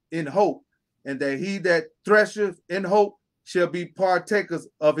plow in hope, and that he that thresheth in hope shall be partakers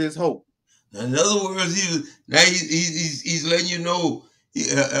of his hope. In other words, he's letting you know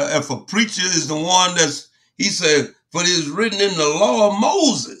if a preacher is the one he said, for it is written in the law of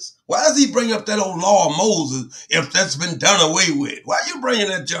Moses. Why does he bring up that old law of Moses if that's been done away with? Why are you bringing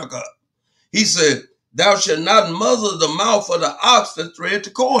that junk up? He said, thou shalt not muzzle the mouth of the ox that tread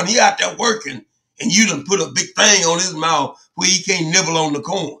the corn. He out there working, and you done put a big thing on his mouth where he can't nibble on the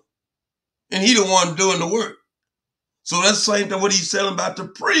corn. And he the one doing the work. So that's the same thing what he's telling about the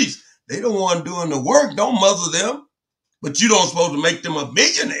priests. They the one doing the work. Don't muzzle them. But you don't supposed to make them a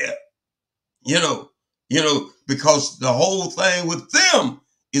millionaire. You know, because the whole thing with them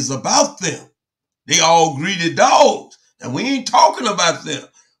is about them. They all greedy dogs. And we ain't talking about them.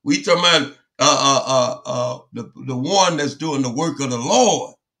 We talking about the one that's doing the work of the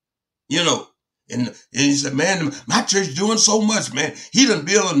Lord. You know. And he said, man, my church doing so much, man. He done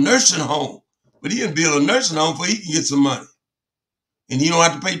build a nursing home. But he didn't build a nursing home so he can get some money. And he don't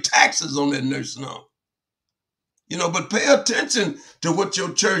have to pay taxes on that nursing home. You know, but pay attention to what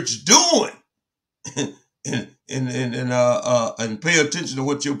your church doing. and pay attention to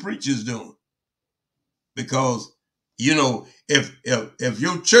what your preacher's doing. Because, you know, if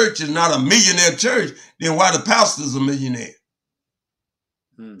your church is not a millionaire church, then why the pastor's a millionaire?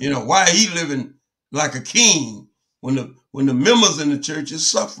 You know, why he living like a king when the members in the church is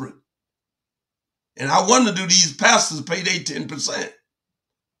suffering? And I wonder, do these pastors pay their 10%?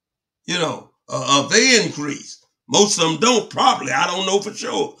 You know, of their increase? Most of them don't, probably. I don't know for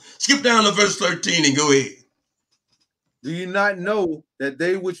sure. Skip down to verse 13 and go ahead. Do you not know that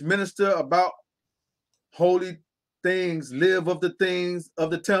they which minister about holy things live of the things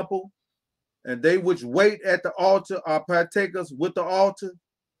of the temple? And they which wait at the altar are partakers with the altar?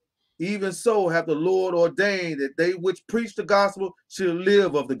 Even so hath the Lord ordained that they which preach the gospel should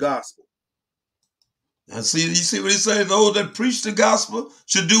live of the gospel. Now, you see what he says? Those that preach the gospel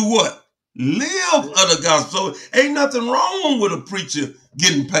should do what? Live of the gospel. So ain't nothing wrong with a preacher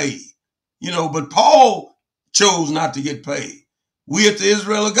getting paid. You know, but Paul chose not to get paid. We at the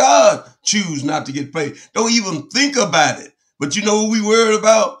Israel of God choose not to get paid. Don't even think about it. But you know what we worried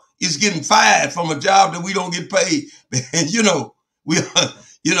about? Is getting fired from a job that we don't get paid. And you know,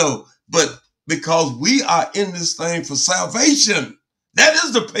 but because we are in this thing for salvation, that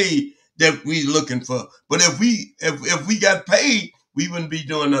is the pay that we looking for. But if we got paid, we wouldn't be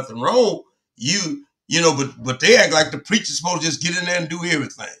doing nothing wrong. You know, but they act like the preacher's supposed to just get in there and do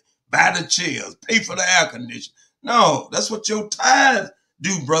everything. Buy the chairs, pay for the air conditioning. No, that's what your tithes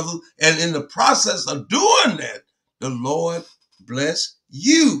do, brother. And in the process of doing that, the Lord bless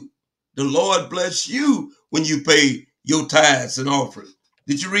you. The Lord bless you when you pay your tithes and offerings.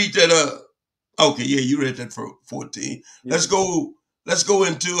 Did you read that? Okay, yeah, you read that for 14. Yeah. Let's go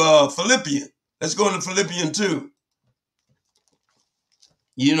into Philippians. Let's go into Philippians 2.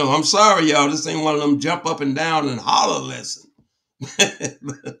 You know, I'm sorry, y'all. This ain't one of them jump up and down and holler lessons.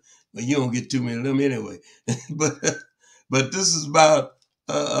 But you don't get too many of them anyway. but this is about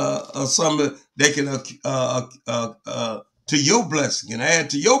something that can to your blessing and add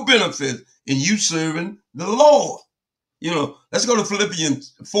to your benefit in you serving the Lord. You know, let's go to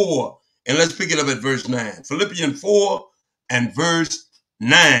Philippians 4 and let's pick it up at verse 9. Philippians 4 and verse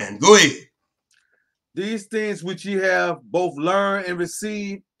 9. Go ahead. These things which ye have both learned and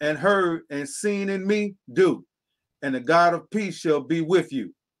received and heard and seen in me, do, and the God of peace shall be with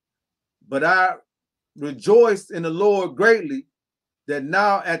you. But I rejoiced in the Lord greatly that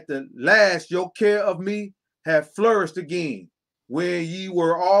now at the last your care of me have flourished again, where ye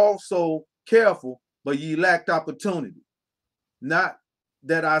were also careful, but ye lacked opportunity. Not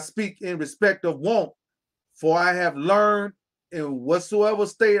that I speak in respect of want, for I have learned in whatsoever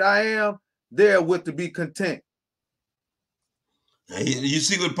state I am, therewith to be content. You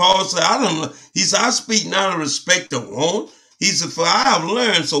see what Paul said? I don't know. He said, I speak not in respect of want. He said, for I have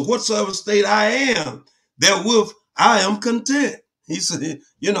learned, so whatsoever state I am, therewith I am content. He said,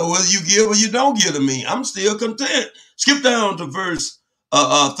 you know, whether you give or you don't give to me, I'm still content. Skip down to verse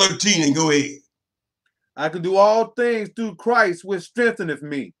 13 and go ahead. I can do all things through Christ, which strengtheneth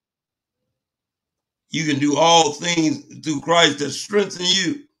me. You can do all things through Christ that strengthen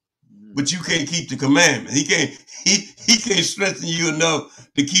you, but you can't keep the commandment. He can't strengthen you enough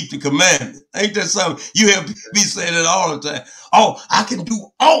to keep the commandment. Ain't that something? You have people saying that all the time. Oh, I can do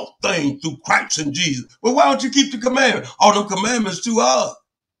all things through Christ and Jesus. Well, why don't you keep the commandment? All them commandments too hard.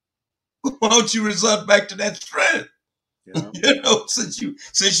 Why don't you resort back to that strength? Yeah. You know, since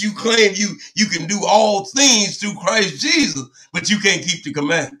you claim you can do all things through Christ Jesus, but you can't keep the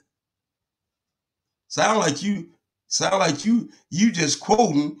commandment. Sound like you Sound like you just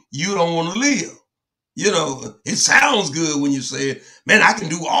quoting, you don't want to live. It sounds good when you say it. Man, I can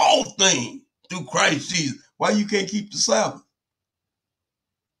do all things through Christ Jesus. Why you can't keep the Sabbath?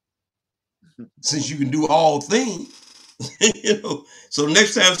 Since you can do all things. So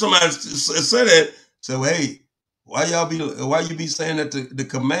next time somebody say that, say, well, hey, why you be saying that the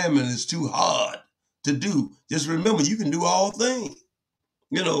commandment is too hard to do? Just remember, you can do all things.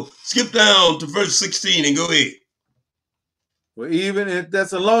 Skip down to verse 16 and go ahead. For even in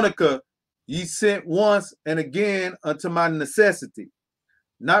Thessalonica, ye sent once and again unto my necessity,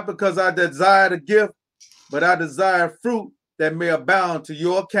 not because I desired a gift, but I desired fruit that may abound to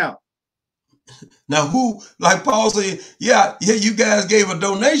your account. Now, who, like Paul said, yeah, you guys gave a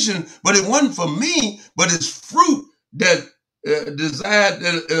donation, but it wasn't for me, but it's fruit that desired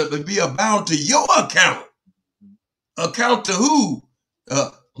to be abound to your account. Account to who?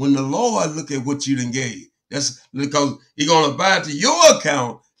 When the Lord look at what you done gave. That's because He's gonna abide to your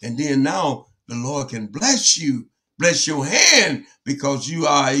account, and then now the Lord can bless you, bless your hand, because you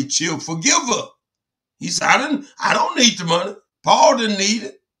are a cheerful giver. He said, I don't need the money. Paul didn't need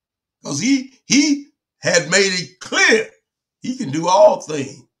it. Because he had made it clear he can do all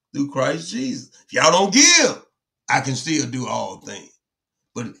things through Christ Jesus. If y'all don't give, I can still do all things.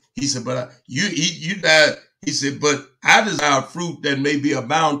 But he said, but you died. He said, but I desire fruit that may be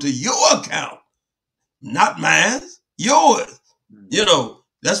abound to your account, not mine, yours.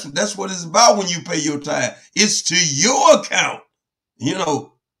 That's what it's about when you pay your tithe. It's to your account.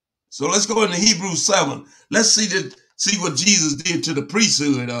 So let's go into Hebrews 7. Let's see what Jesus did to the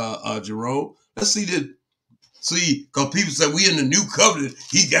priesthood, Jerome. Let's see, because people say we in the new covenant,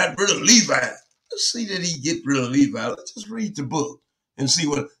 he got rid of Levi. Let's see that he get rid of Levi. Let's just read the book and see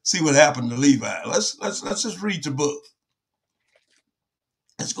what happened to Levi. Let's just read the book.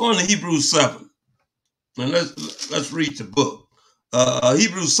 Let's go into Hebrews 7. And let's read the book.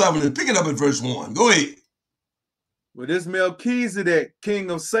 Hebrews 7 and pick it up at verse 1. Go ahead. With this Melchizedek, king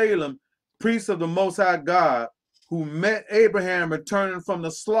of Salem, priest of the Most High God, who met Abraham returning from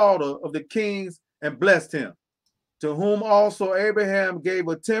the slaughter of the kings and blessed him, to whom also Abraham gave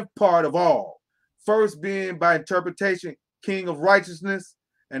a tenth part of all, first being by interpretation king of righteousness,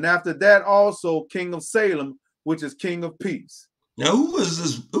 and after that also king of Salem, which is king of peace. Now, who is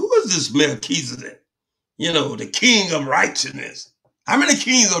this Melchizedek? The king of righteousness. How many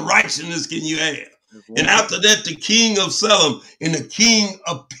kings of righteousness can you have? And after that, the king of Salem and the king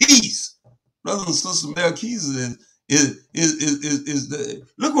of peace. Brothers and sisters, Melchizedek is the.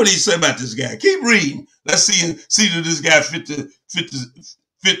 Look what he said about this guy. Keep reading. Let's see that this guy fit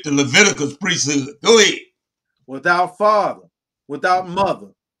the Leviticus priesthood. Go ahead. Without father, without mother,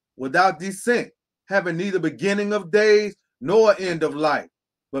 without descent, having neither beginning of days nor end of life,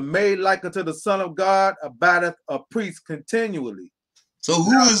 but made like unto the Son of God, abideth a priest continually. So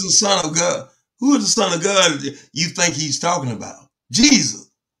who is the Son of God? Who is the Son of God you think he's talking about? Jesus.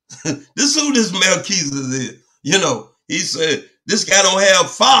 This is who this Melchizedek is. He said, this guy don't have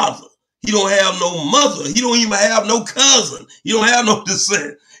father. He don't have no mother. He don't even have no cousin. He don't have no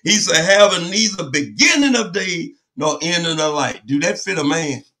descent. He said, having neither beginning of day nor ending of life. Do that fit a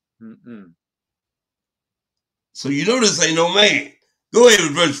man? Mm-mm. So this ain't no man. Go ahead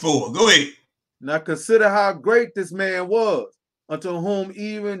with verse 4. Go ahead. Now consider how great this man was, unto whom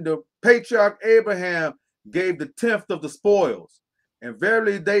even the patriarch Abraham gave the tenth of the spoils. And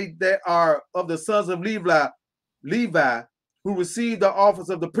verily they that are of the sons of Levi, who receive the office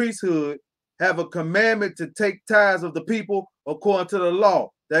of the priesthood, have a commandment to take tithes of the people according to the law,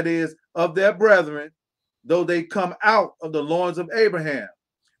 that is, of their brethren, though they come out of the loins of Abraham.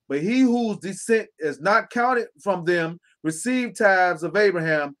 But he whose descent is not counted from them received tithes of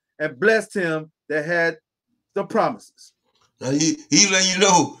Abraham and blessed him that had the promises. Now he let you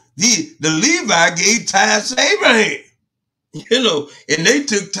know, the Levi gave tithes to Abraham. And they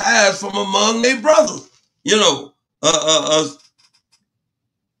took tithes from among their brothers.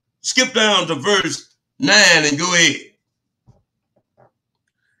 Skip down to verse 9 and go ahead.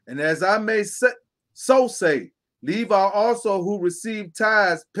 And as I may so say, Levi also, who received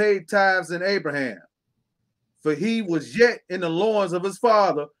tithes, paid tithes in Abraham. For he was yet in the loins of his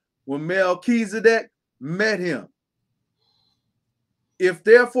father when Melchizedek met him. If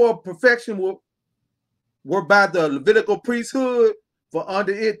therefore perfection were by the Levitical priesthood, for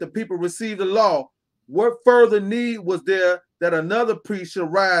under it the people received the law, what further need was there that another priest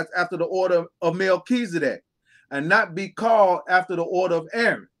should rise after the order of Melchizedek, and not be called after the order of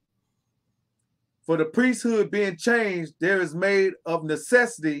Aaron? For the priesthood being changed, there is made of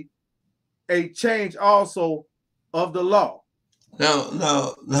necessity a change also of the law.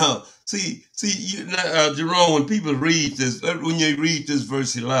 Now. See, Jerome. When people read this, when you read this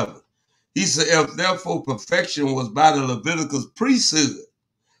verse 11, he said, "If therefore perfection was by the Levitical priesthood,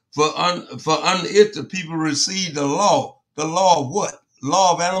 for it the people received the law. The law of what?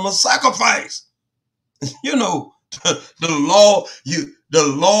 Law of animal sacrifice. You know, the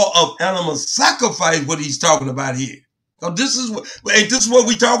law of animal sacrifice. What he's talking about here. So ain't this what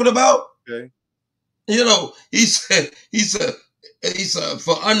we talking about? Okay. You know, he said,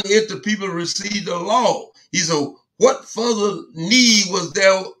 for unto it the people received the law. He said, what further need was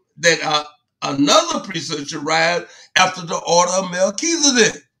there that another priesthood should rise after the order of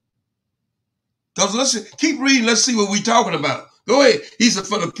Melchizedek? Because let's keep reading, let's see what we're talking about. Go ahead. He said,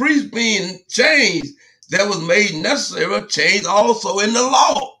 for the priest being changed, that was made necessary a change also in the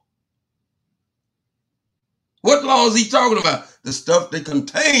law. What law is he talking about? The stuff that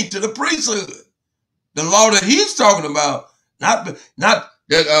contained to the priesthood. The law that he's talking about, not that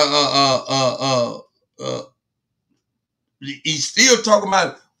he's still talking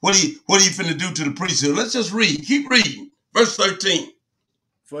about what he finna do to the priesthood. Let's just read. Keep reading. Verse 13.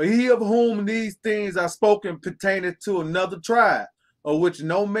 For he of whom these things are spoken pertaineth to another tribe, of which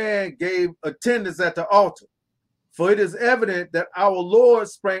no man gave attendance at the altar. For it is evident that our Lord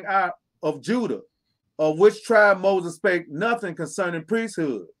sprang out of Judah, of which tribe Moses spake nothing concerning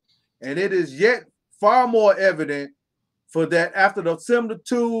priesthood. And it is yet far more evident, for that after the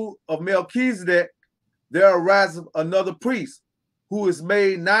similitude of Melchizedek, there arises another priest, who is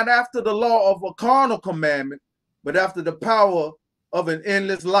made not after the law of a carnal commandment, but after the power of an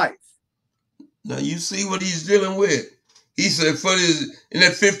endless life. Now you see what he's dealing with. He said, for this, in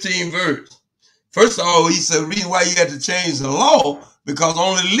that 15 verse, first of all, he said, reason why you had to change the law, because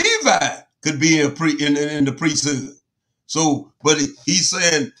only Levi could be in the priesthood. So, but he's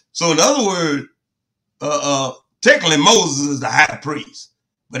saying, so in other words, technically Moses is the high priest,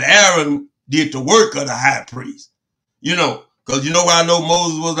 but Aaron did the work of the high priest. You know, because you know why I know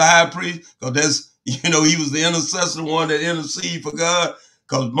Moses was the high priest? Because that's, he was the intercessor, one that interceded for God.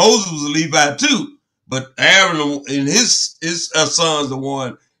 Because Moses was a Levite too, but Aaron and his sons the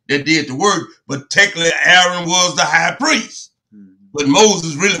one that did the work. But technically, Aaron was the high priest, but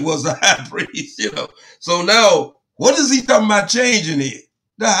Moses really was the high priest. So now, what is he talking about changing here?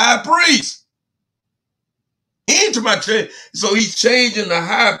 The high priest. Into my change. So he's changing the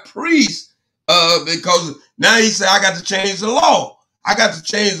high priest because now he said, I got to change the law. I got to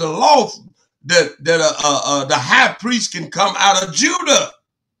change the law that the high priest can come out of Judah.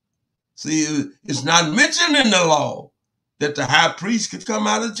 See, it's not mentioned in the law that the high priest could come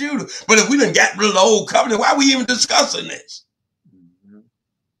out of Judah. But if we done got rid of the old covenant, why are we even discussing this?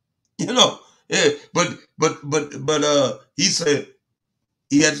 Yeah, but he said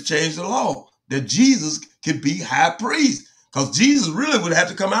he had to change the law that Jesus could be high priest, because Jesus really would have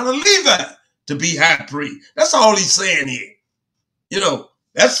to come out of Levi to be high priest. That's all he's saying here.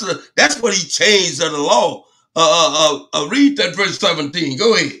 That's what he changed of the law. Read that verse 17.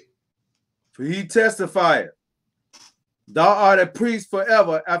 Go ahead. For he testified, thou art a priest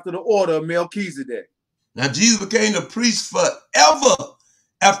forever after the order of Melchizedek. Now Jesus became the priest forever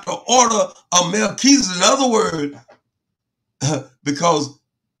after order of Melchizedek. In other words, because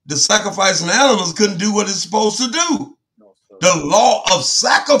the sacrificing animals couldn't do what it's supposed to do. The law of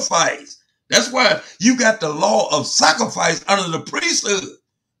sacrifice. That's why you got the law of sacrifice under the priesthood.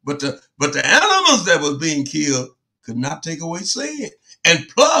 But the animals that was being killed could not take away sin. And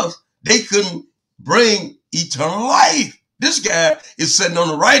plus, they couldn't bring eternal life. This guy is sitting on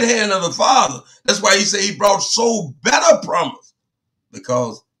the right hand of the Father. That's why he said he brought so better promise.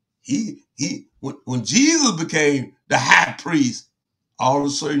 Because when Jesus became the high priest, all of a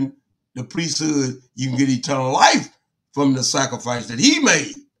sudden, the priesthood, you can get eternal life from the sacrifice that he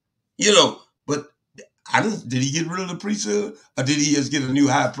made. But did he get rid of the priesthood, or did he just get a new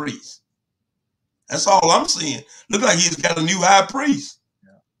high priest? That's all I'm seeing. Look like he's got a new high priest.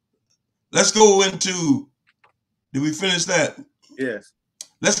 Yeah. Let's go into, did we finish that? Yes.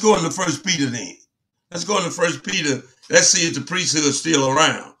 Let's go into 1 Peter then. Let's go into 1 Peter. Let's see if the priesthood is still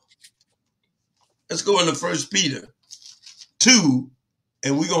around. Let's go into 1 Peter 2,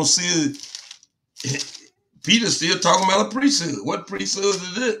 and we're going to see Peter's still talking about a priesthood. What priesthood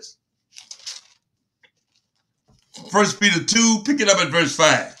is this? 1 Peter 2, pick it up at verse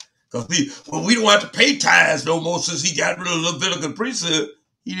 5. Because we don't have to pay tithes no more since he got rid of the Levitical priesthood.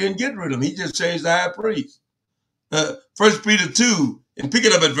 He didn't get rid of them. He just changed the high priest. 1 Peter 2, and pick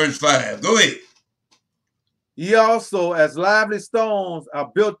it up at verse 5. Go ahead. Ye also, as lively stones,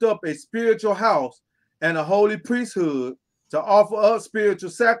 are built up a spiritual house and a holy priesthood to offer up spiritual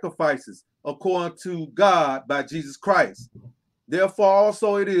sacrifices according to God by Jesus Christ. Therefore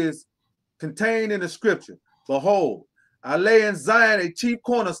also it is contained in the scripture. Behold, I lay in Zion a chief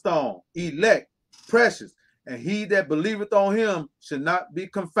cornerstone, elect, precious, and he that believeth on him should not be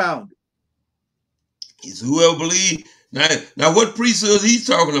confounded. It's whoever believe. Now what priesthood he's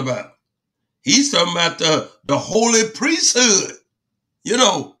talking about? He's talking about the holy priesthood, you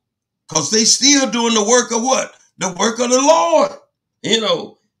know, because they still doing the work of what? The work of the Lord. You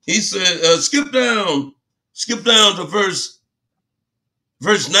know, he said, skip down to verse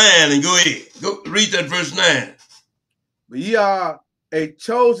 9 and go ahead. Go read that verse 9. But ye are a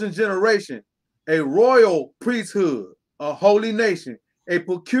chosen generation, a royal priesthood, a holy nation, a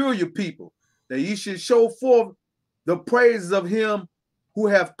peculiar people, that ye should show forth the praises of him who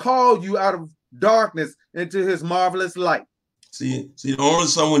have called you out of darkness into his marvelous light. See, the only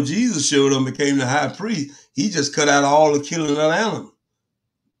son when Jesus showed up and became the high priest, he just cut out all the killing of animals.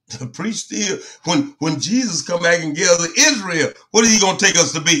 The priest still, when Jesus come back and gather Israel, what is he gonna take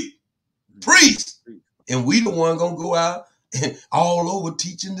us to be? Priests. And we the one gonna go out and all over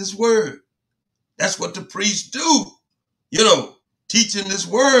teaching this word. That's what the priests do, you know, teaching this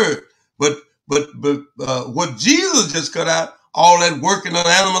word. But what Jesus just cut out, all that working on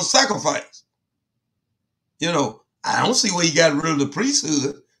animal sacrifice. You know, I don't see where he got rid of the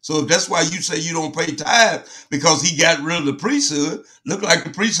priesthood. So if that's why you say you don't pay tithe because he got rid of the priesthood, look like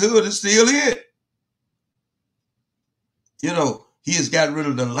the priesthood is still here. You know, he has got rid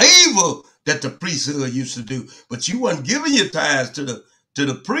of the labor that the priesthood used to do, but you wasn't giving your tithes to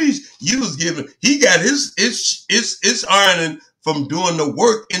the priest. You was giving. He got his earning from doing the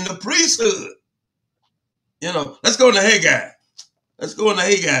work in the priesthood. You know, let's go into Haggai. Let's go into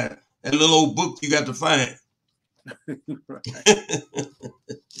Haggai, that little old book you got to find.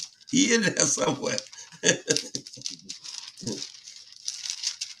 He in there somewhere.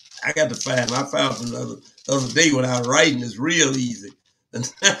 I got to find him. I found him the other day when I was writing. It's real easy. And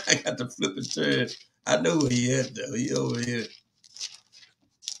I got to flip and turn. I know where he at though. He over here.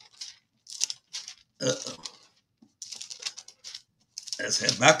 Uh-oh. That's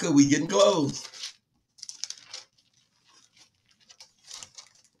Habakkuk. We getting close.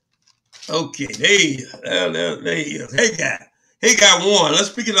 Okay, there he is. Haggai 1. Let's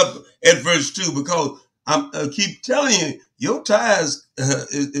pick it up at verse 2 because I keep telling you, your tithes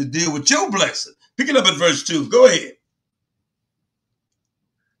is deal with your blessing. Pick it up at verse 2. Go ahead.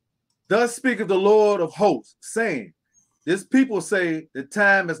 Thus speaketh the Lord of hosts, saying, this people say the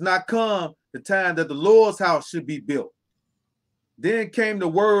time has not come, the time that the Lord's house should be built. Then came the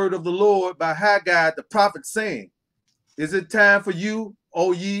word of the Lord by Haggai the prophet, saying, is it time for you,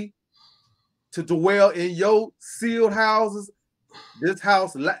 O ye, to dwell in your sealed houses, this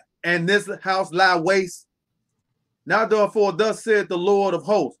house lie waste? Now therefore, thus saith the Lord of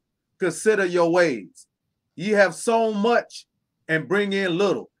hosts, consider your ways. Ye have sown much and bring in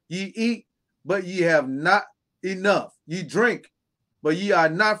little. Ye eat, but ye have not enough. Ye drink, but ye are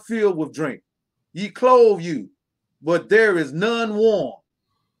not filled with drink. Ye clothe you, but there is none warm.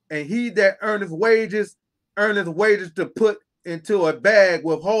 And he that earneth wages to put into a bag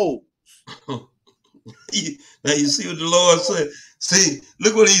with holes. Now you see what the Lord said. See,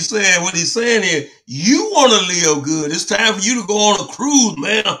 look what he's saying. What he's saying here, you want to live good. It's time for you to go on a cruise,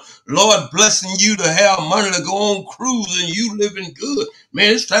 man. Lord blessing you to have money to go on cruise and you living good.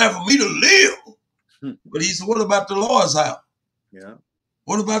 Man, it's time for me to live. But he said, what about the Lord's house? Yeah.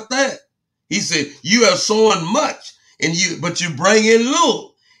 What about that? He said, you are sowing much, but you bring in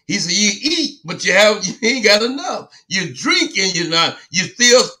little. He said, you eat, but you ain't got enough. You drink and you're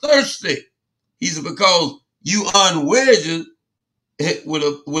still thirsty. He said, because you unwedged and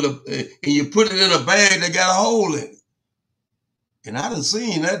you put it in a bag that got a hole in it. And I done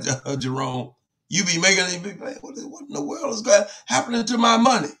seen that, Jerome. You be making it, what in the world is happening to my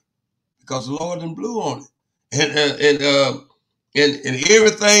money? Because the Lord done blew on it. And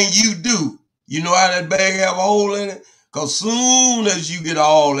everything you do, you know how that bag have a hole in it? Because soon as you get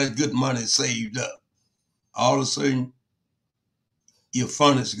all that good money saved up, all of a sudden your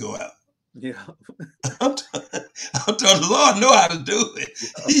funds go out. Yeah. I'm telling the Lord know how to do it.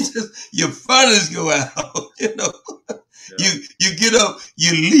 Yeah. He just, your funds go out, you know. Yeah. You get up,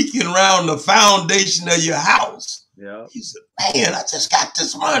 you're leaking around the foundation of your house. Yeah. You said, man, I just got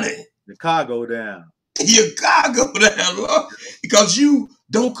this money. The car go down. Your car go down, Lord, because you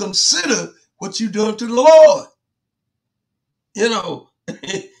don't consider what you're doing to the Lord. You know,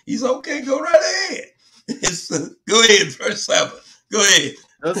 he's okay, go right ahead. Go ahead, verse 7. Go ahead.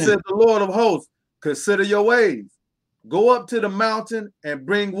 Thus says the Lord of hosts, consider your ways. Go up to the mountain and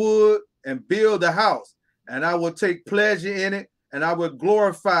bring wood and build a house, and I will take pleasure in it, and I will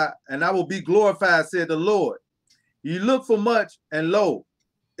be glorified, said the Lord. Ye looked for much, and lo,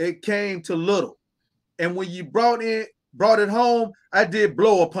 it came to little. And when ye brought it home, I did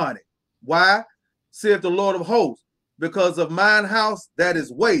blow upon it. Why? Saith the Lord of hosts, because of mine house that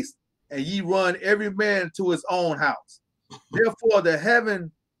is waste, and ye run every man to his own house. Therefore the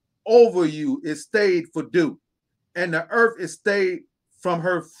heaven over you is stayed for dew, and the earth is stayed from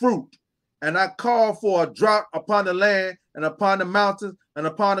her fruit. And I call for a drought upon the land, and upon the mountains, and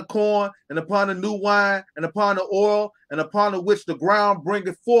upon the corn, and upon the new wine, and upon the oil, and upon the which the ground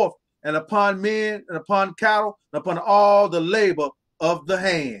bringeth forth, and upon men, and upon cattle, and upon all the labor of the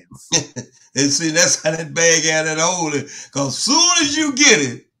hands. And see, that's how that bag got that hole in. Because soon as you get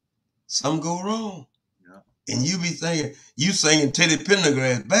it, something go wrong. Yeah. And you be thinking, you singing Teddy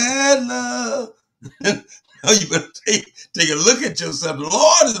Pendergrass, bad love. No, you better take a look at yourself. The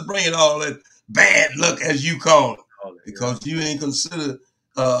Lord is bringing all that bad luck, as you call it, because you ain't considered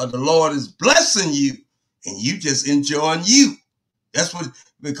the Lord is blessing you, and you just enjoying you. That's what,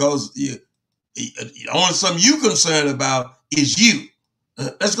 because the only something you concerned about is you.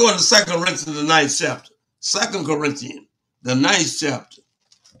 Let's go into 2 Corinthians, the 9th chapter. 2 Corinthians, the 9th chapter.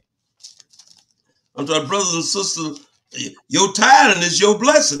 I'm talking, brothers and sisters, your tithing is your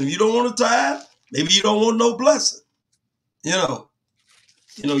blessing. If you don't want to tithe, maybe you don't want no blessing. You know,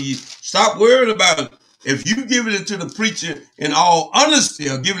 you stop worrying about it. If you giving it to the preacher in all honesty,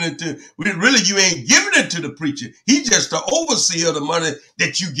 or giving it to, really you ain't giving it to the preacher. He's just the overseer of the money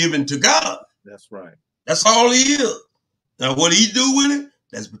that you giving to God. That's right. That's all he is. Now what he do with it,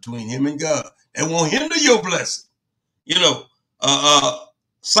 that's between him and God. That won't hinder your blessing. 2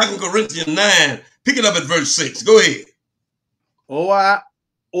 Corinthians 9, pick it up at verse 6. Go ahead.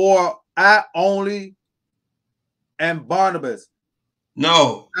 I only and Barnabas.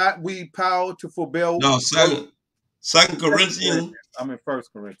 No. Not we power to forbear. No, Second Corinthians. I'm in 1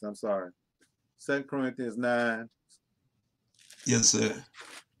 Corinthians. I'm sorry. 2 Corinthians 9. Yes, sir.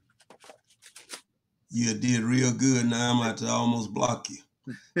 You did real good. Now I'm about to almost block you,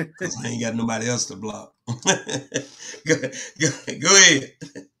 because I ain't got nobody else to block. Go ahead.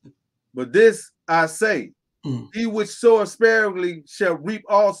 But this I say, he which soweth sparingly shall reap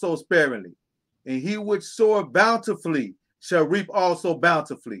also sparingly, and he which soweth bountifully shall reap also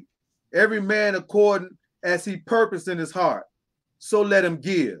bountifully. Every man according as he purposed in his heart, so let him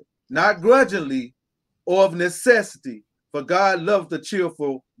give, not grudgingly or of necessity, for God loveth the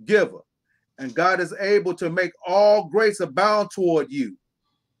cheerful giver. And God is able to make all grace abound toward you,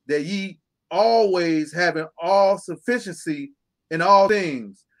 that ye always having all sufficiency in all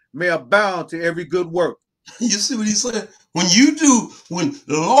things may abound to every good work. You see what he's saying? When the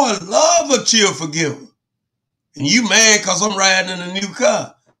Lord love a cheerful giver, and you mad because I'm riding in a new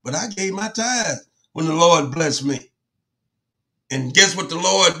car, but I gave my tithe when the Lord blessed me. And guess what the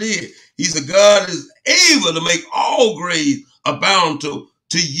Lord did? He's a God that is able to make all grace abound to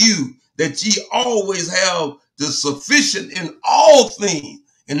you, that ye always have the sufficient in all things.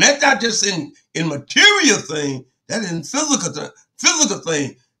 And that's not just in material thing, that in physical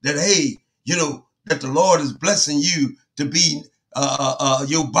thing, that, hey, that the Lord is blessing you to be,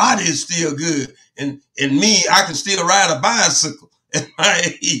 your body is still good. And me, I can still ride a bicycle at my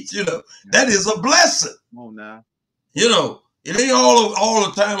age, that is a blessing. Come on now. It ain't all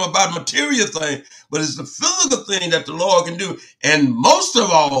the time about material thing, but it's the physical thing that the Lord can do. And most of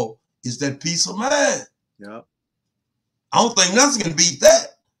all is that peace of mind. Yeah. I don't think nothing can beat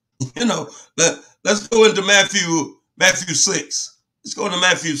that. Let's go into Matthew 6. Let's go into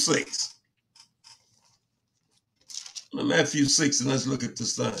Matthew 6. Matthew 6, and let's look at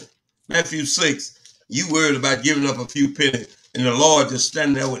this thing. Matthew 6, you worried about giving up a few pennies, and the Lord just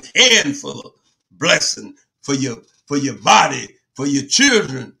standing there with handful of blessing for your body, for your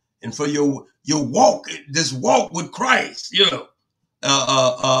children, and for your walk, this walk with Christ.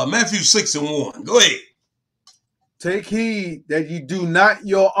 Matthew 6 and 1. Go ahead. Take heed that ye do not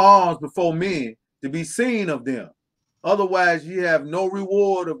your alms before men to be seen of them. Otherwise ye have no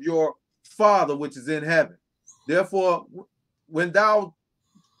reward of your Father which is in heaven. Therefore, when thou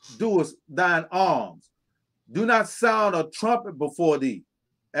doest thine alms, do not sound a trumpet before thee,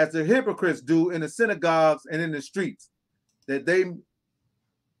 as the hypocrites do in the synagogues and in the streets, that they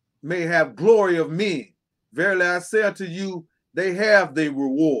may have glory of men. Verily I say unto you, they have their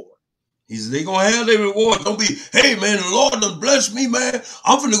reward. He said, they're going to have their reward. Don't be, hey, man, the Lord done blessed me, man.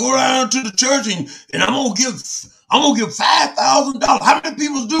 I'm finna go down to the church and I'm going to give $5,000. How many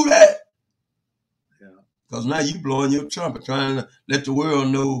people do that? Because now you blowing your trumpet, trying to let the world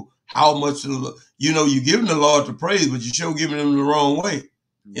know how much, you're giving the Lord the praise, but you're sure giving him the wrong way.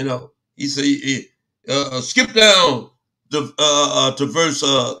 He said, skip down to verse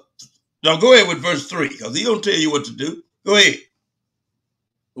Now go ahead with verse 3, because he don't tell you what to do. Go ahead.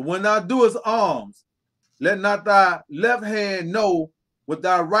 But when thou doest alms, let not thy left hand know what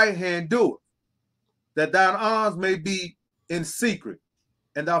thy right hand doeth, that thine alms may be in secret,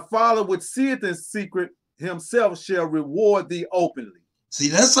 and thy Father which seeth in secret himself shall reward thee openly. See,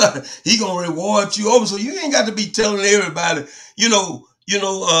 that's he gonna reward you over. So you ain't got to be telling everybody,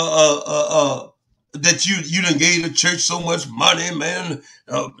 that you done gave the church so much money, man.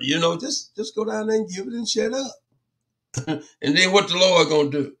 Just go down there and give it and shut up. And then what the Lord gonna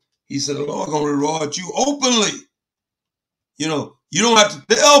do? He said the Lord gonna reward you openly. You don't have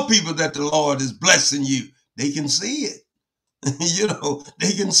to tell people that the Lord is blessing you. They can see it.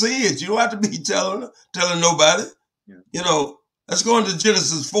 They can see it. You don't have to be telling nobody. Yeah. Let's go into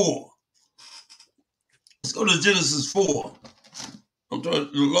Genesis 4. Let's go to Genesis 4. I'm talking,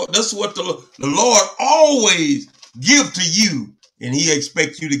 that's what the Lord always give to you, and he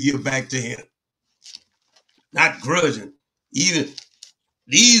expects you to give back to him. Not grudging. Even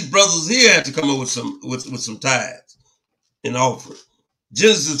these brothers here had to come up with some tithes and offering.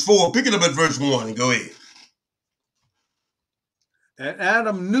 Genesis 4, pick it up at verse 1 and go ahead. And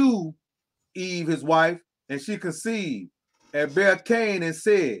Adam knew Eve, his wife, and she conceived, and bare Cain, and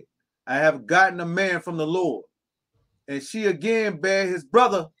said, I have gotten a man from the Lord. And she again bare his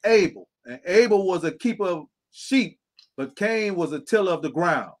brother Abel. And Abel was a keeper of sheep, but Cain was a tiller of the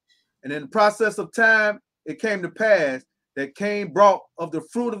ground. And in the process of time, it came to pass that Cain brought of the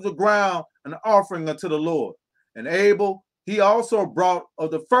fruit of the ground an offering unto the Lord. And Abel, he also brought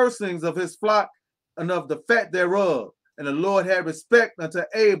of the firstlings of his flock and of the fat thereof. And the Lord had respect unto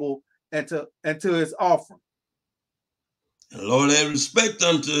Abel and to his offering. The Lord had respect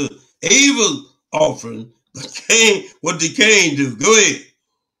unto Abel's offering. But Cain, what did Cain do? Go ahead.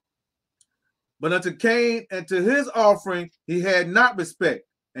 But unto Cain and to his offering he had not respect.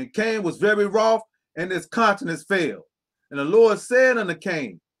 And Cain was very wroth, and his countenance failed. And the Lord said unto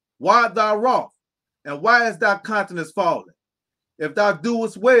Cain, why art thou wroth? And why is thy countenance fallen? If thou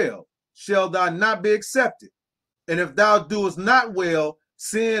doest well, shall thou not be accepted? And if thou doest not well,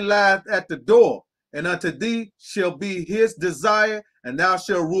 sin lieth at the door, and unto thee shall be his desire, and thou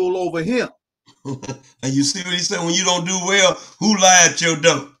shalt rule over him. And you see what he said, when you don't do well, who lie at your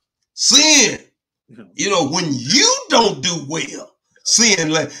door? Sin. When you don't do well,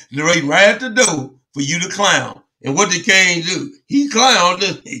 sin right at the door for you to clown. And what did Cain do? He clowned.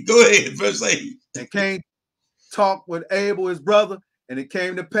 Go ahead, verse 8. And Cain talked with Abel, his brother, and it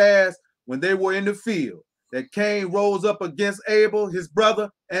came to pass when they were in the field that Cain rose up against Abel, his brother,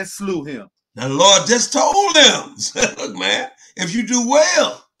 and slew him. Now the Lord just told them, look, man, if you do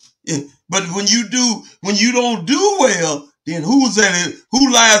well, but when you don't do well, then who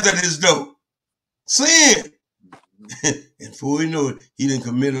lies at his door? Sin. And before we know it, he done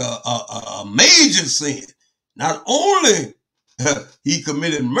committed a major sin. Not only he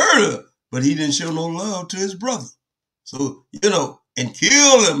committed murder, but he didn't show no love to his brother. So, and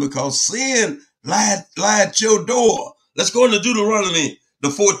kill him because sin lied at your door. Let's go into Deuteronomy, the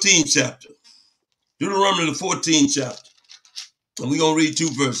 14th chapter. Deuteronomy, the 14th chapter. And we're going to read two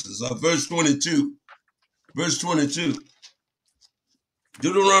verses. Verse 22. Verse 22.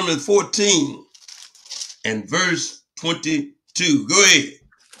 Deuteronomy 14 and verse 22. Go ahead.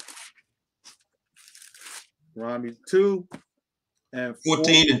 Deuteronomy 2 and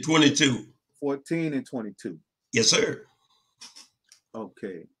 14 and 22. 14 and 22. Yes, sir.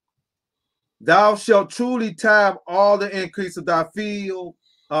 Okay. Thou shalt truly tithe all the increase of thy field,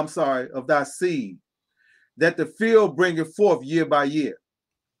 of thy seed, that the field bringeth forth year by year.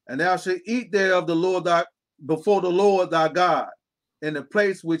 And thou shalt eat thereof before the Lord thy God, in the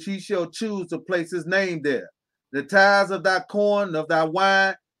place which he shall choose to place his name there. The tithes of thy corn, of thy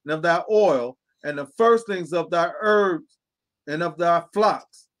wine, and of thy oil, and the firstlings of thy herbs, and of thy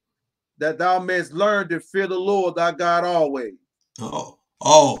flocks, that thou mayest learn to fear the Lord thy God always.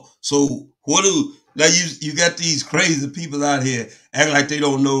 So what do now you got these crazy people out here acting like they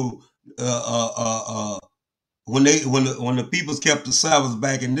don't know when the peoples kept the Sabbath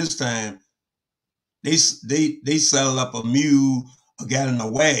back in this time, they saddled up a mule or got in a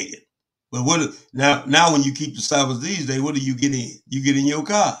wagon. But now when you keep the Sabbath these days, what do you get in? You get in your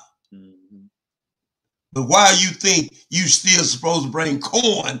car. Mm-hmm. But why you think you still supposed to bring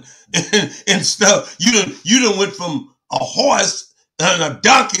corn and stuff? You done went from a horse and a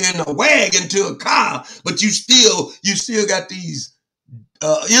donkey and a wagon to a car, but you still got these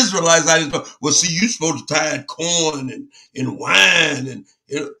Israelites out there. Well, see, you supposed to tithe corn and wine and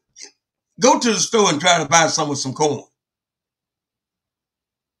go to the store and try to buy some corn,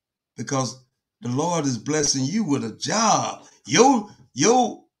 because the Lord is blessing you with a job. Your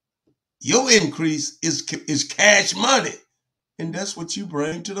Your increase is cash money. And that's what you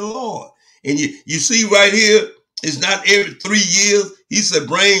bring to the Lord. And you see right here, it's not every 3 years. He said,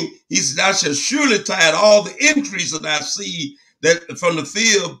 thou shalt surely tithe all the increase of thy seed that from the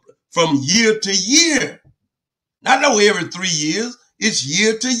field from year to year. Not no every 3 years, it's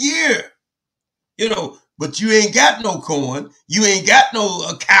year to year. But you ain't got no corn, you ain't got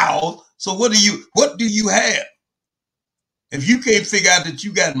no cow. So what do you have? If you can't figure out that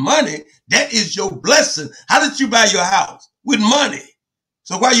you got money, that is your blessing. How did you buy your house? With money.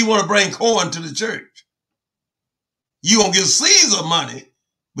 So why you want to bring corn to the church? You gonna give Caesar money,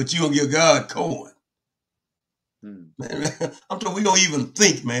 but you gonna give God corn. Man, I'm talking, we don't even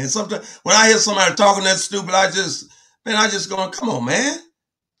think, man. Sometimes when I hear somebody talking that stupid, I just going, come on, man.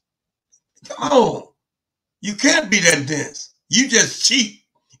 Come on. You can't be that dense. You just cheap.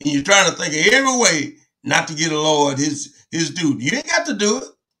 And you're trying to think of every way not to get the Lord his due. You ain't got to do it.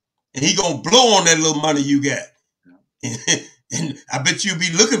 And he gonna blow on that little money you got. And I bet you'll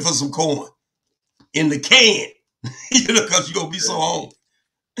be looking for some corn in the can, because you're gonna be so hungry.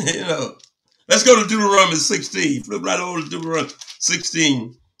 Let's go to Deuteronomy 16. Flip right over to Deuteronomy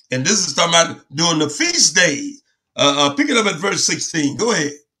 16. And this is talking about during the feast days. Pick it up at verse 16. Go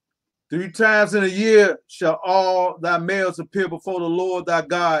ahead. 3 times in a year shall all thy males appear before the Lord thy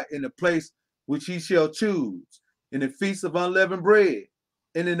God in the place which he shall choose, in the feast of unleavened bread,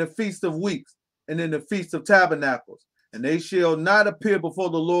 and in the feast of weeks, and in the feast of tabernacles. And they shall not appear before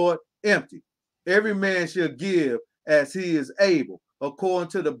the Lord empty. Every man shall give as he is able, according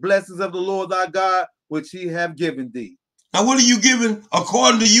to the blessings of the Lord thy God, which he have given thee. Now, what are you giving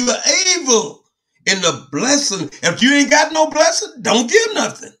according to you are able? In the blessing. If you ain't got no blessing, don't give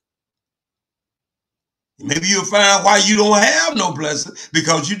nothing. Maybe you'll find out why you don't have no blessing,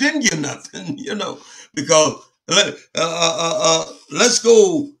 because you didn't give nothing, because let's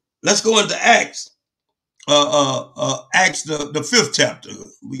go into Acts. Acts the 5th chapter.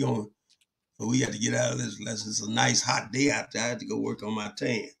 We got to get out of this lesson. It's a nice hot day out there. I had to go work on my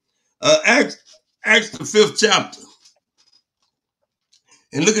tan. Acts the 5th chapter.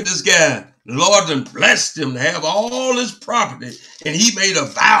 And look at this guy. The Lord done blessed him to have all his property, and he made a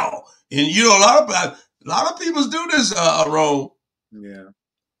vow. And a lot of people do this wrong. Yeah.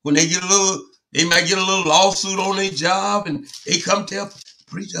 When they might get a little lawsuit on their job, and they come tell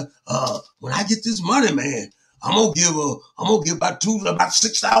preacher, when I get this money, man, I'm gonna give about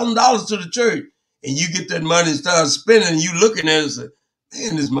 $6,000 to the church. And you get that money and start spending, and you looking at it and say,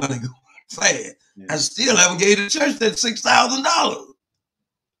 man, this money going fast. Yeah. I still haven't gave the church that $6,000.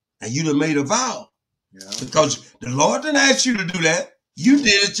 And you done made a vow. Yeah. Because the Lord didn't ask you to do that. You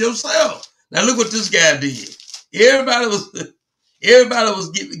did it yourself. Now look what this guy did. Everybody was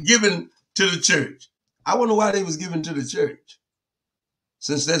giving to the church. I wonder why they was giving to the church.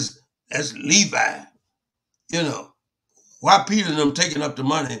 Since that's Levi. Why Peter and them taking up the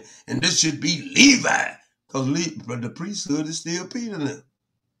money, and this should be Levi. Because the priesthood is still Peter and them.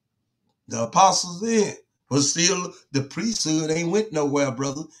 The apostles then. But still, the priesthood ain't went nowhere,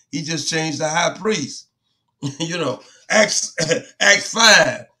 brother. He just changed the high priest. Acts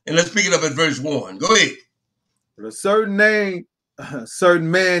 5. And let's pick it up at verse 1. Go ahead. But a certain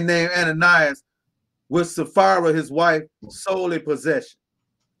man named Ananias, with Sapphira, his wife, sold a possession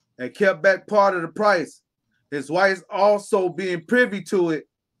and kept back part of the price. His wife also being privy to it,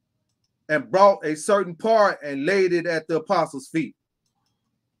 and brought a certain part and laid it at the apostles' feet.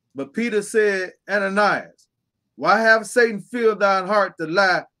 But Peter said, Ananias, why have Satan filled thine heart to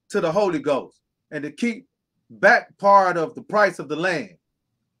lie to the Holy Ghost and to keep back part of the price of the land?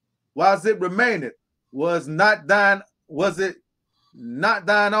 Whilst it remaineth, was it not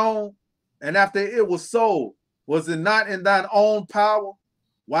thine own? And after it was sold, was it not in thine own power?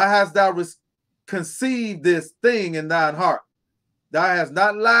 Why hast thou conceived this thing in thine heart? Thou hast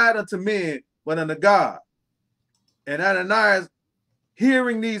not lied unto men, but unto God. And Ananias,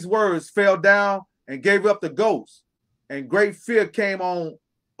 hearing these words, fell down and gave up the ghost. And great fear came on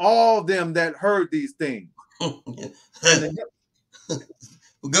all them that heard these things. Go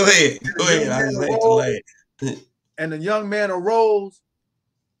ahead. I just hate to laugh. And the young man arose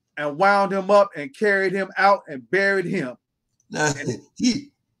and wound him up and carried him out and buried him. Now,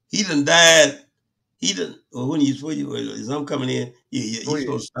 he done died. He done. Well, as I'm coming in, you're supposed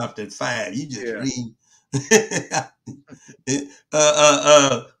to stop at 5. You just read.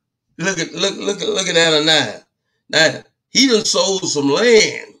 Look at Ananias. Now he done sold some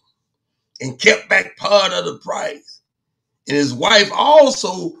land and kept back part of the price, and his wife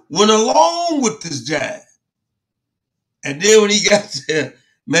also went along with this guy. And then when he got there,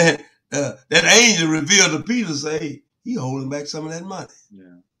 man, that angel revealed to Peter, say, hey, he holding back some of that money.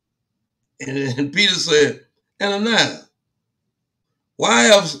 Yeah. And Peter said, Ananias, why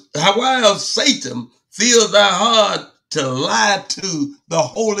else Satan fills thy heart to lie to the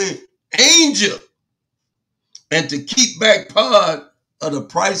holy angel and to keep back part of the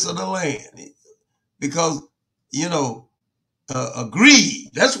price of the land? Because, greed.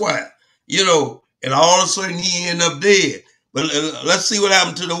 That's why, and all of a sudden he ended up dead. But let's see what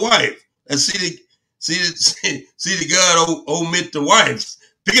happened to the wife. Let's see the God omit the wives.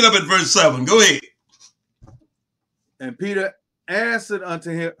 Pick it up at verse 7. Go ahead. And Peter answered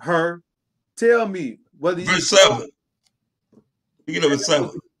unto her, tell me whether verse 7. Pick it up at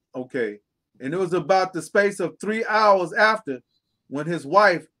 7. Okay. And it was about the space of 3 hours after, when his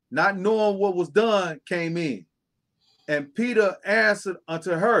wife, not knowing what was done, came in. And Peter answered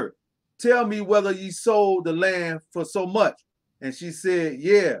unto her, tell me whether ye sold the land for so much. And she said,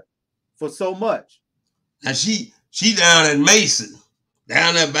 yeah, for so much. Now she down at Mason,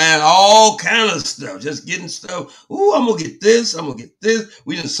 down there buying all kind of stuff, just getting stuff. Ooh, I'm gonna get this. I'm gonna get this.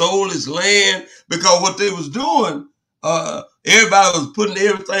 We done sold this land, because what they was doing, everybody was putting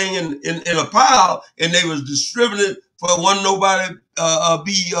everything in a pile, and they was distributing for one nobody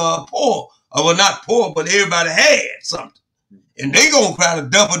be poor. Well, not poor, but everybody had something, and they gonna try to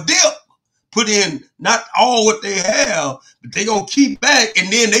double dip. Put in not all what they have, but they gonna keep back,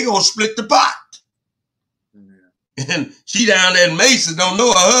 and then they gonna split the pot. And she down there in Mason don't know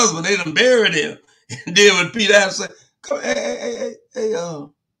her husband. They done buried him. And then when Peter said, hey,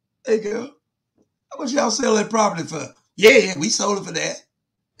 girl, how much y'all sell that property for? Yeah, we sold it for that.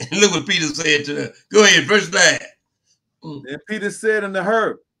 And look what Peter said to her. Go ahead, verse 9. And Peter said unto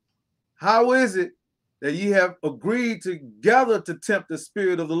her, how is it that ye have agreed together to tempt the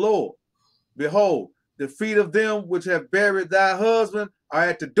Spirit of the Lord? Behold, the feet of them which have buried thy husband are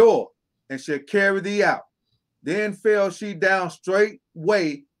at the door, and shall carry thee out. Then fell she down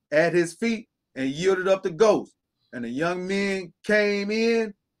straightway at his feet, and yielded up the ghost. And the young men came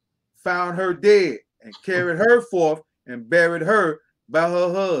in, found her dead, and carried her forth, and buried her by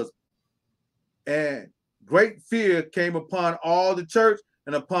her husband. And great fear came upon all the church,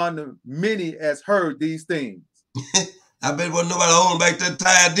 and upon the many as heard these things. I bet wasn't nobody holding back that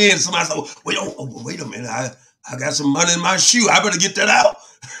tithe then. Somebody said, wait a minute, I got some money in my shoe. I better get that out.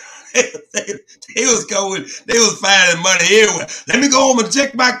 They was finding money everywhere. Let me go home and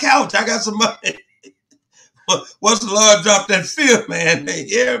check my couch. I got some money. Once the Lord dropped that fear, man,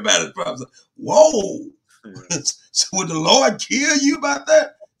 everybody probably said, whoa. So would the Lord kill you about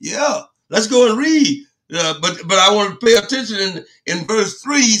that? Yeah. Let's go and read. But I want to pay attention in verse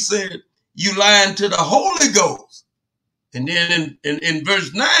 3. He said, you lying to the Holy Ghost. And then in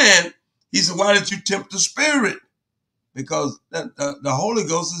verse 9, he said, why did you tempt the Spirit? Because the Holy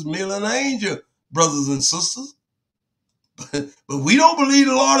Ghost is merely an angel, brothers and sisters. But we don't believe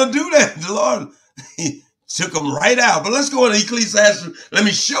the Lord will do that. The Lord took them right out. But let's go into Ecclesiastes. Let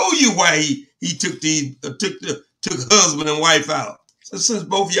me show you why he took husband and wife out. So since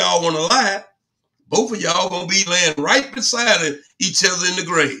both of y'all want to lie, both of y'all gonna be laying right beside each other in the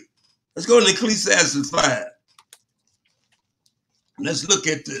grave. Let's go into Ecclesiastes 5. Let's look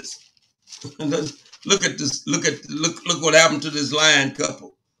at this. Look at this. Look what happened to this lying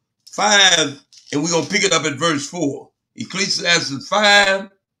couple. 5, and we're gonna pick it up at verse 4. Ecclesiastes 5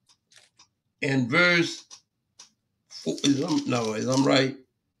 and verse 4. Is I'm right?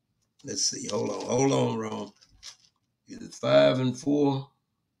 Let's see. Hold on, Ron. Is it 5 and 4?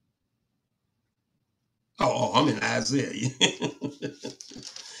 Oh, I'm in Isaiah.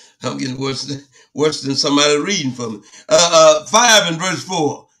 I'm getting worse than somebody reading for me. 5 and verse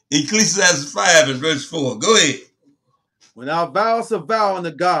 4. Ecclesiastes 5 and verse 4. Go ahead. When thou vowest a vow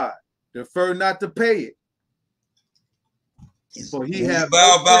unto God, defer not to pay it. For he have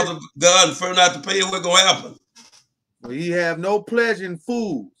vow to God and defer not to pay it, what's going to happen? For he have no pleasure in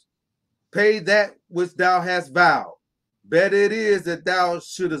fools. Pay that which thou hast vowed. Better it is that thou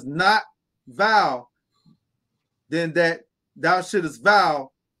shouldest not vow than that thou shouldest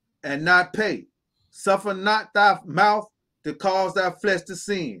vow and not pay. Suffer not thy mouth to cause thy flesh to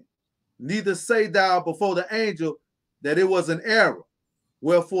sin. Neither say thou before the angel that it was an error.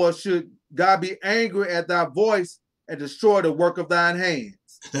 Wherefore should God be angry at thy voice and destroy the work of thine hands?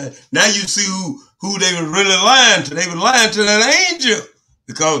 Now you see who they were really lying to. They were lying to that angel,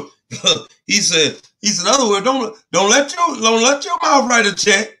 because he said, in other words, don't let your mouth write a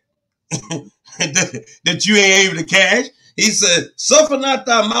check that you ain't able to cash. He said, suffer not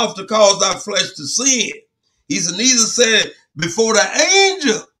thy mouth to cause thy flesh to sin. He said, neither said before the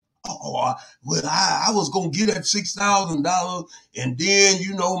angel, I was going to get that $6,000, and then,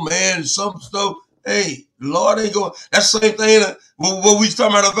 man, some stuff, Hey, the Lord ain't going. That's the same thing that what we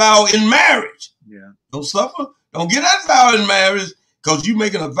talking about a vow in marriage. Yeah. Don't suffer. Don't get that vow in marriage because you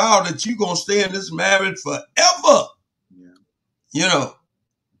making a vow that you gonna stay in this marriage forever. Yeah. You know,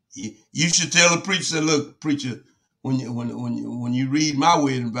 you should tell the preacher, look, preacher, when you read my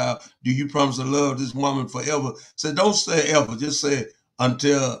wedding vow, do you promise to love this woman forever? Say, don't say ever, just say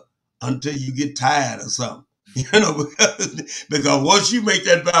until you get tired or something. You know, because once you make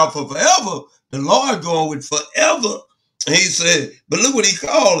that vow for forever, the Lord going with forever. And he said, but look what he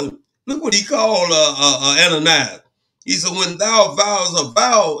called him. Look what he called Ananias. He said, when thou vows a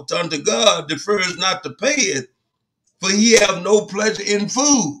vow unto God, defers not to pay it, for he have no pleasure in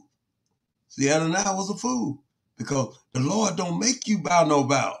food. See, Ananias was a fool because the Lord don't make you bow no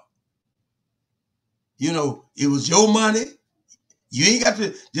vow. You know, it was your money. You ain't got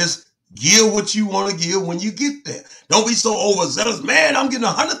to just give what you want to give when you get there. Don't be so overzealous. Man, I'm getting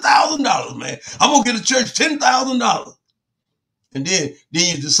 $100,000, man. I'm going to get a church $10,000. And then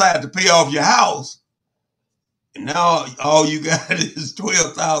you decide to pay off your house. And now all you got is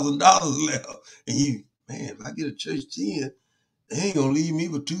 $12,000 left. And you, man, if I get a church 10, they ain't going to leave me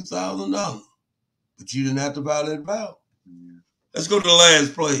with $2,000. But you didn't have to buy that vow. Yeah. Let's go to the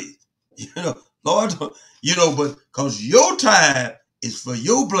last place. You know, Lord, you know, but because your time is for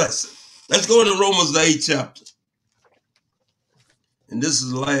your blessing. Let's go to Romans the 8th chapter. And this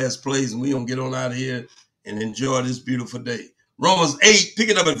is the last place, and we're going to get on out of here and enjoy this beautiful day. Romans 8, pick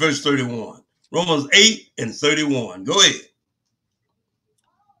it up at verse 31. Romans 8 and 31. Go ahead.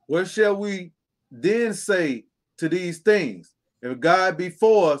 What shall we then say to these things? If God be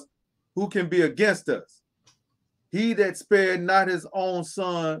for us, who can be against us? He that spared not his own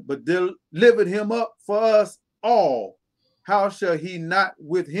son, but delivered him up for us all, how shall he not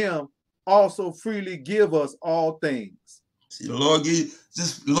with him also freely give us all things? See, the Lord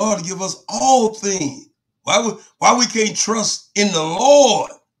give us all things. Why we can't trust in the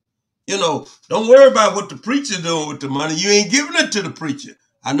Lord? You know, don't worry about what the preacher doing with the money. You ain't giving it to the preacher.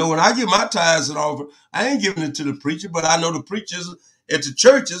 I know when I give my tithes and offer, I ain't giving it to the preacher, but I know the preachers at the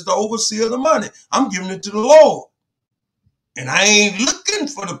church is the overseer of the money. I'm giving it to the Lord. And I ain't looking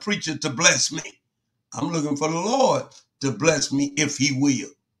for the preacher to bless me. I'm looking for the Lord to bless me if he will.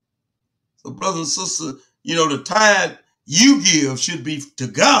 So, brothers and sisters, you know, the tithe you give should be to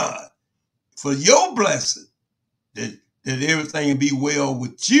God for your blessing, that everything will be well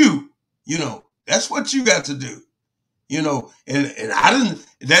with you. You know, that's what you got to do. You know, and I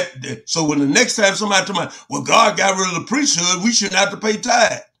didn't, so when the next time somebody told me, well, God got rid of the priesthood, we shouldn't have to pay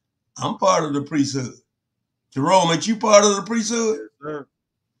tithe. I'm part of the priesthood. Jerome, ain't you part of the priesthood? Yes, sir.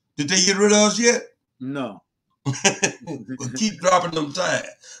 Did they get rid of us yet? No. Well, keep dropping them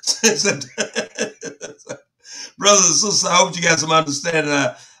tithes. Brothers and sisters, I hope you got some understanding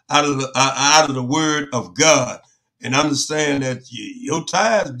out of the word of God, and understand that your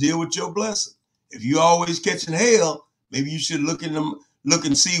tithes deal with your blessing. If you always catching hell, maybe you should look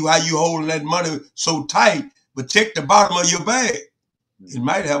and see how you holding that money so tight. But check the bottom of your bag; it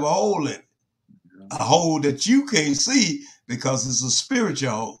might have a hole in it, a hole that you can't see because it's a spiritual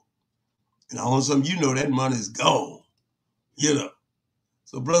hole. And I want some, you know, that money's gone. You know.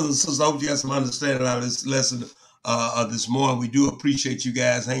 So, brothers and sisters, I hope you got some understanding out of this lesson this morning. We do appreciate you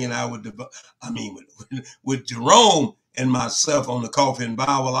guys hanging out with Jerome and myself on the Coffee and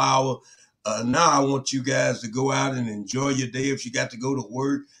Bible Hour. Now I want you guys to go out and enjoy your day. If you got to go to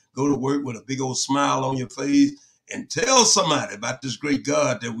work with a big old smile on your face and tell somebody about this great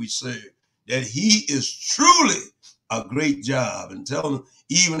God that we serve, that he is truly a great job. And tell them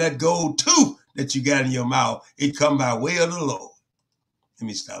even that gold tooth that you got in your mouth, it come by way of the Lord. Let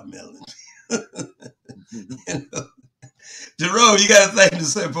me stop meddling. You know? Jerome, you got a thing to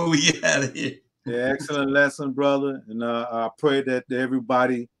say before we get out of here? Yeah, excellent lesson, brother. And I pray that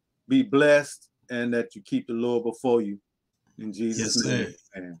everybody be blessed and that you keep the Lord before you. In Jesus' name.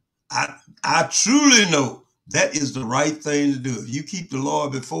 Sir. I truly know that is the right thing to do. If you keep the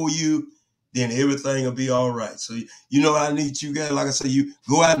Lord before you, then everything will be all right. So, you know, I need you guys, like I said, you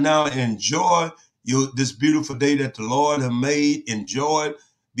go out now and enjoy this beautiful day that the Lord has made. Enjoy it.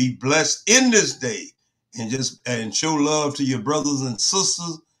 Be blessed in this day, and show love to your brothers and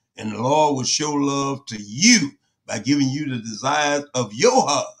sisters. And the Lord will show love to you by giving you the desires of your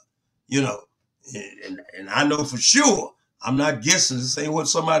heart. You know, and I know for sure, I'm not guessing. This ain't what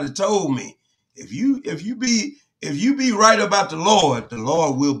somebody told me. If you be right about the Lord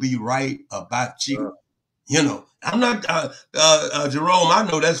will be right about you. You know, I'm not Jerome. I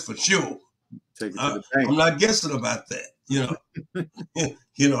know that's for sure. Take it to the bank. I'm not guessing about that. You know,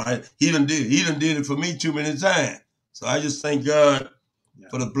 you know, he done did it for me too many times. So I just thank God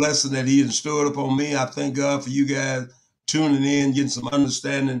for the blessing that he bestowed upon me. I thank God for you guys tuning in, getting some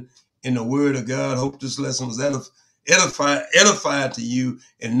understanding in the word of God. Hope this lesson was edified to you,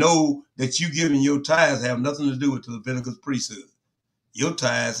 and know that you giving your tithes have nothing to do with the Levitical priesthood. Your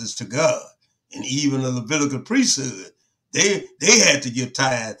tithes is to God. And even the Levitical priesthood, they had to give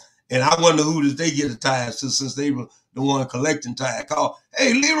tithes. And I wonder who did they get the tithes to, since they were the one collecting tithe. Call,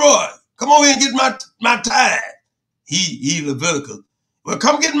 hey, Leroy, come over here and get my tithe. He Levitical. Well,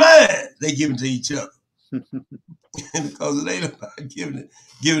 come get mine. They give it to each other. Because it ain't about giving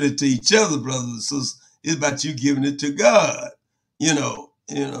it to each other, brothers and sisters. It's about you giving it to God. And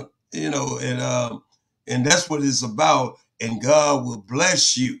that's what it's about. And God will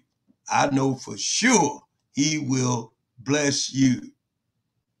bless you. I know for sure he will bless you.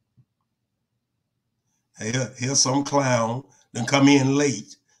 Here's some clown then come in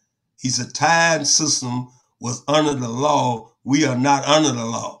late. He said, tithe system was under the law. We are not under the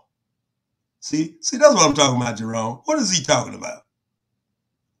law. See, that's what I'm talking about, Jerome. What is he talking about?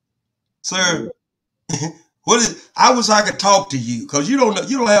 Sir, I wish I could talk to you, because you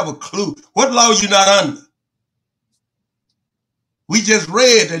don't have a clue. What law you not under? We just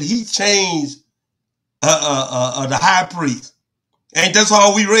read that he changed the high priest. Ain't that's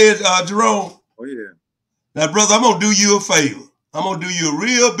all we read, Jerome? Oh, yeah. Now, brother, I'm going to do you a favor. I'm going to do you a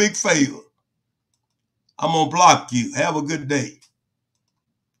real big favor. I'm going to block you. Have a good day.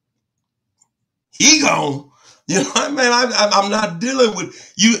 He gone. You know, man, I'm not dealing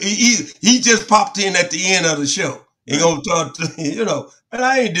with you. He just popped in at the end of the show. He gonna talk to, and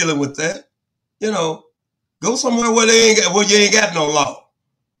I ain't dealing with that. Go somewhere where you ain't got no law.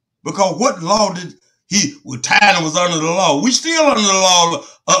 Because what law did Tyler was under the law? We still under the law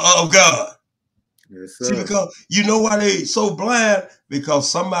of God. Yes, sir. See, because you know why they so blind? Because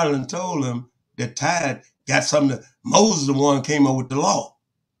somebody done told them that Tide got something. Moses the one came up with the law.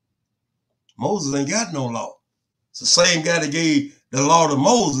 Moses ain't got no law. It's the same guy that gave the law to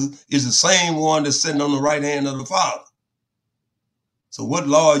Moses is the same one that's sitting on the right hand of the Father. So what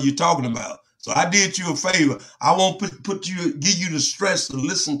law are you talking about? So I did you a favor. I won't give you the stress to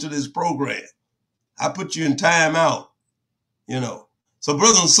listen to this program. I put you in time out, So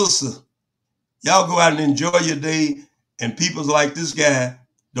brothers and sisters, y'all go out and enjoy your day. And people like this guy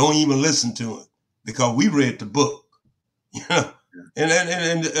don't even listen to him because we read the book,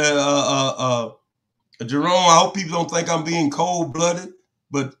 And Jerome, I hope people don't think I'm being cold-blooded,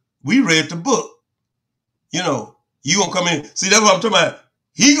 but we read the book. You gonna come in. See, that's what I'm talking about.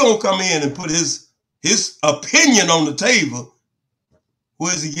 He gonna come in and put his opinion on the table.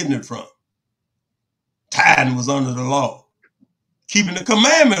 Where is he getting it from? Tithing was under the law. Keeping the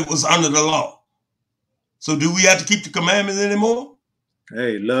commandment was under the law. So do we have to keep the commandments anymore?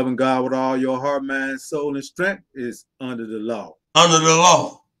 Hey, loving God with all your heart, mind, soul, and strength is under the law. Under the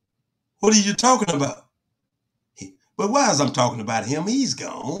law. What are you talking about? But why is I'm talking about him? He's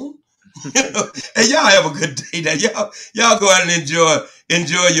gone. Hey, y'all have a good day. Now, y'all go out and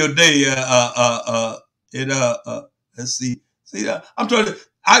enjoy your day. Let's see. I'm trying to.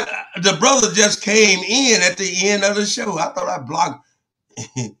 The brother just came in at the end of the show. I thought I blocked.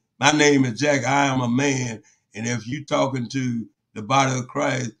 My name is Jack. I am a man, and if you talking to the body of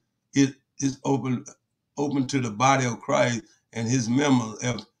Christ, it is open to the body of Christ and his members.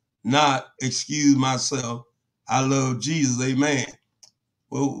 If not, excuse myself. I love Jesus. Amen.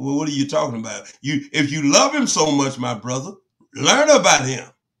 Well, what are you talking about? If you love him so much, my brother, learn about him.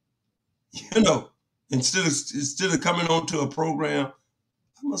 Instead of coming on to a program,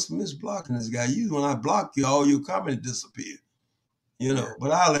 I must have missed blocking this guy. Usually when I block you, all your comments disappear.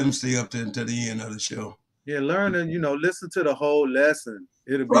 But I'll let him stay up there until the end of the show. Yeah, learn and listen to the whole lesson.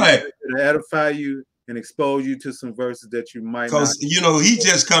 It'll edify you and expose you to some verses that you might not. Because he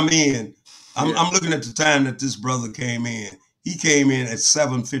just come in. I'm looking at the time that this brother came in. He came in at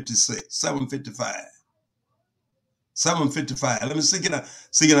 7:56, 7:55. 7:55. Let me see,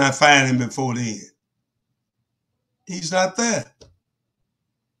 can I find him before then? He's not there.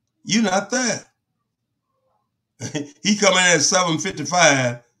 You're not there. He come in at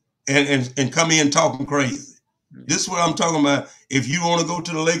 7:55 and come in talking crazy. This is what I'm talking about. If you want to go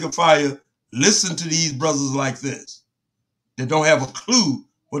to the lake of fire, listen to these brothers like this that don't have a clue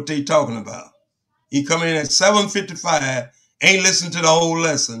what they talking about. He come in at 7:55, ain't listened to the whole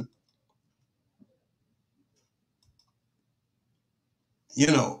lesson.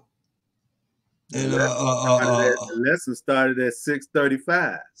 And the lesson started at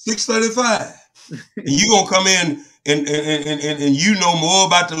 6:35. 6:35. And you gonna come in and you know more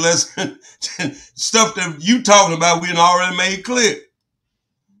about the lesson stuff that you talking about. We already made clear.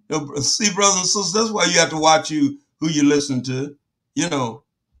 See, brothers and sisters, that's why you have to watch who you listen to. you know.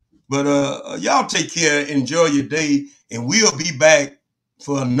 But y'all take care, enjoy your day, and we'll be back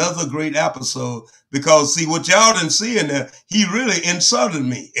for another great episode. Because see what y'all didn't see in there, he really insulted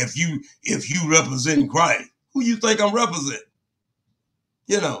me. If you represent Christ, who you think I'm representing?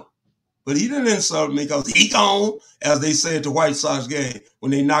 You know. But he didn't insult me because he gone, as they say at the White Sox game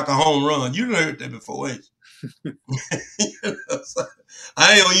when they knock a home run. You heard that before, ain't you? So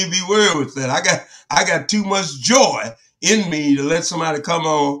I ain't gonna even be worried with that. I got too much joy in me to let somebody come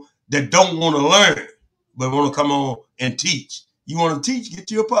on that don't want to learn, but want to come on and teach. You want to teach?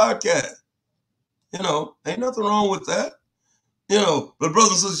 Get you a podcast. Ain't nothing wrong with that. But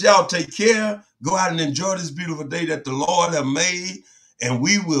brothers and sisters, y'all take care. Go out and enjoy this beautiful day that the Lord have made. And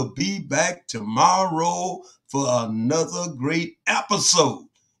we will be back tomorrow for another great episode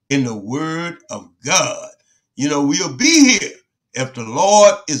in the Word of God. We'll be here if the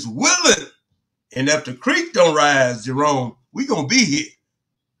Lord is willing. And if the creek don't rise, Jerome, we going to be here.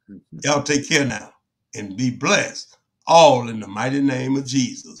 Y'all take care now and be blessed. All in the mighty name of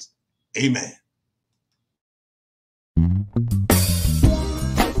Jesus. Amen.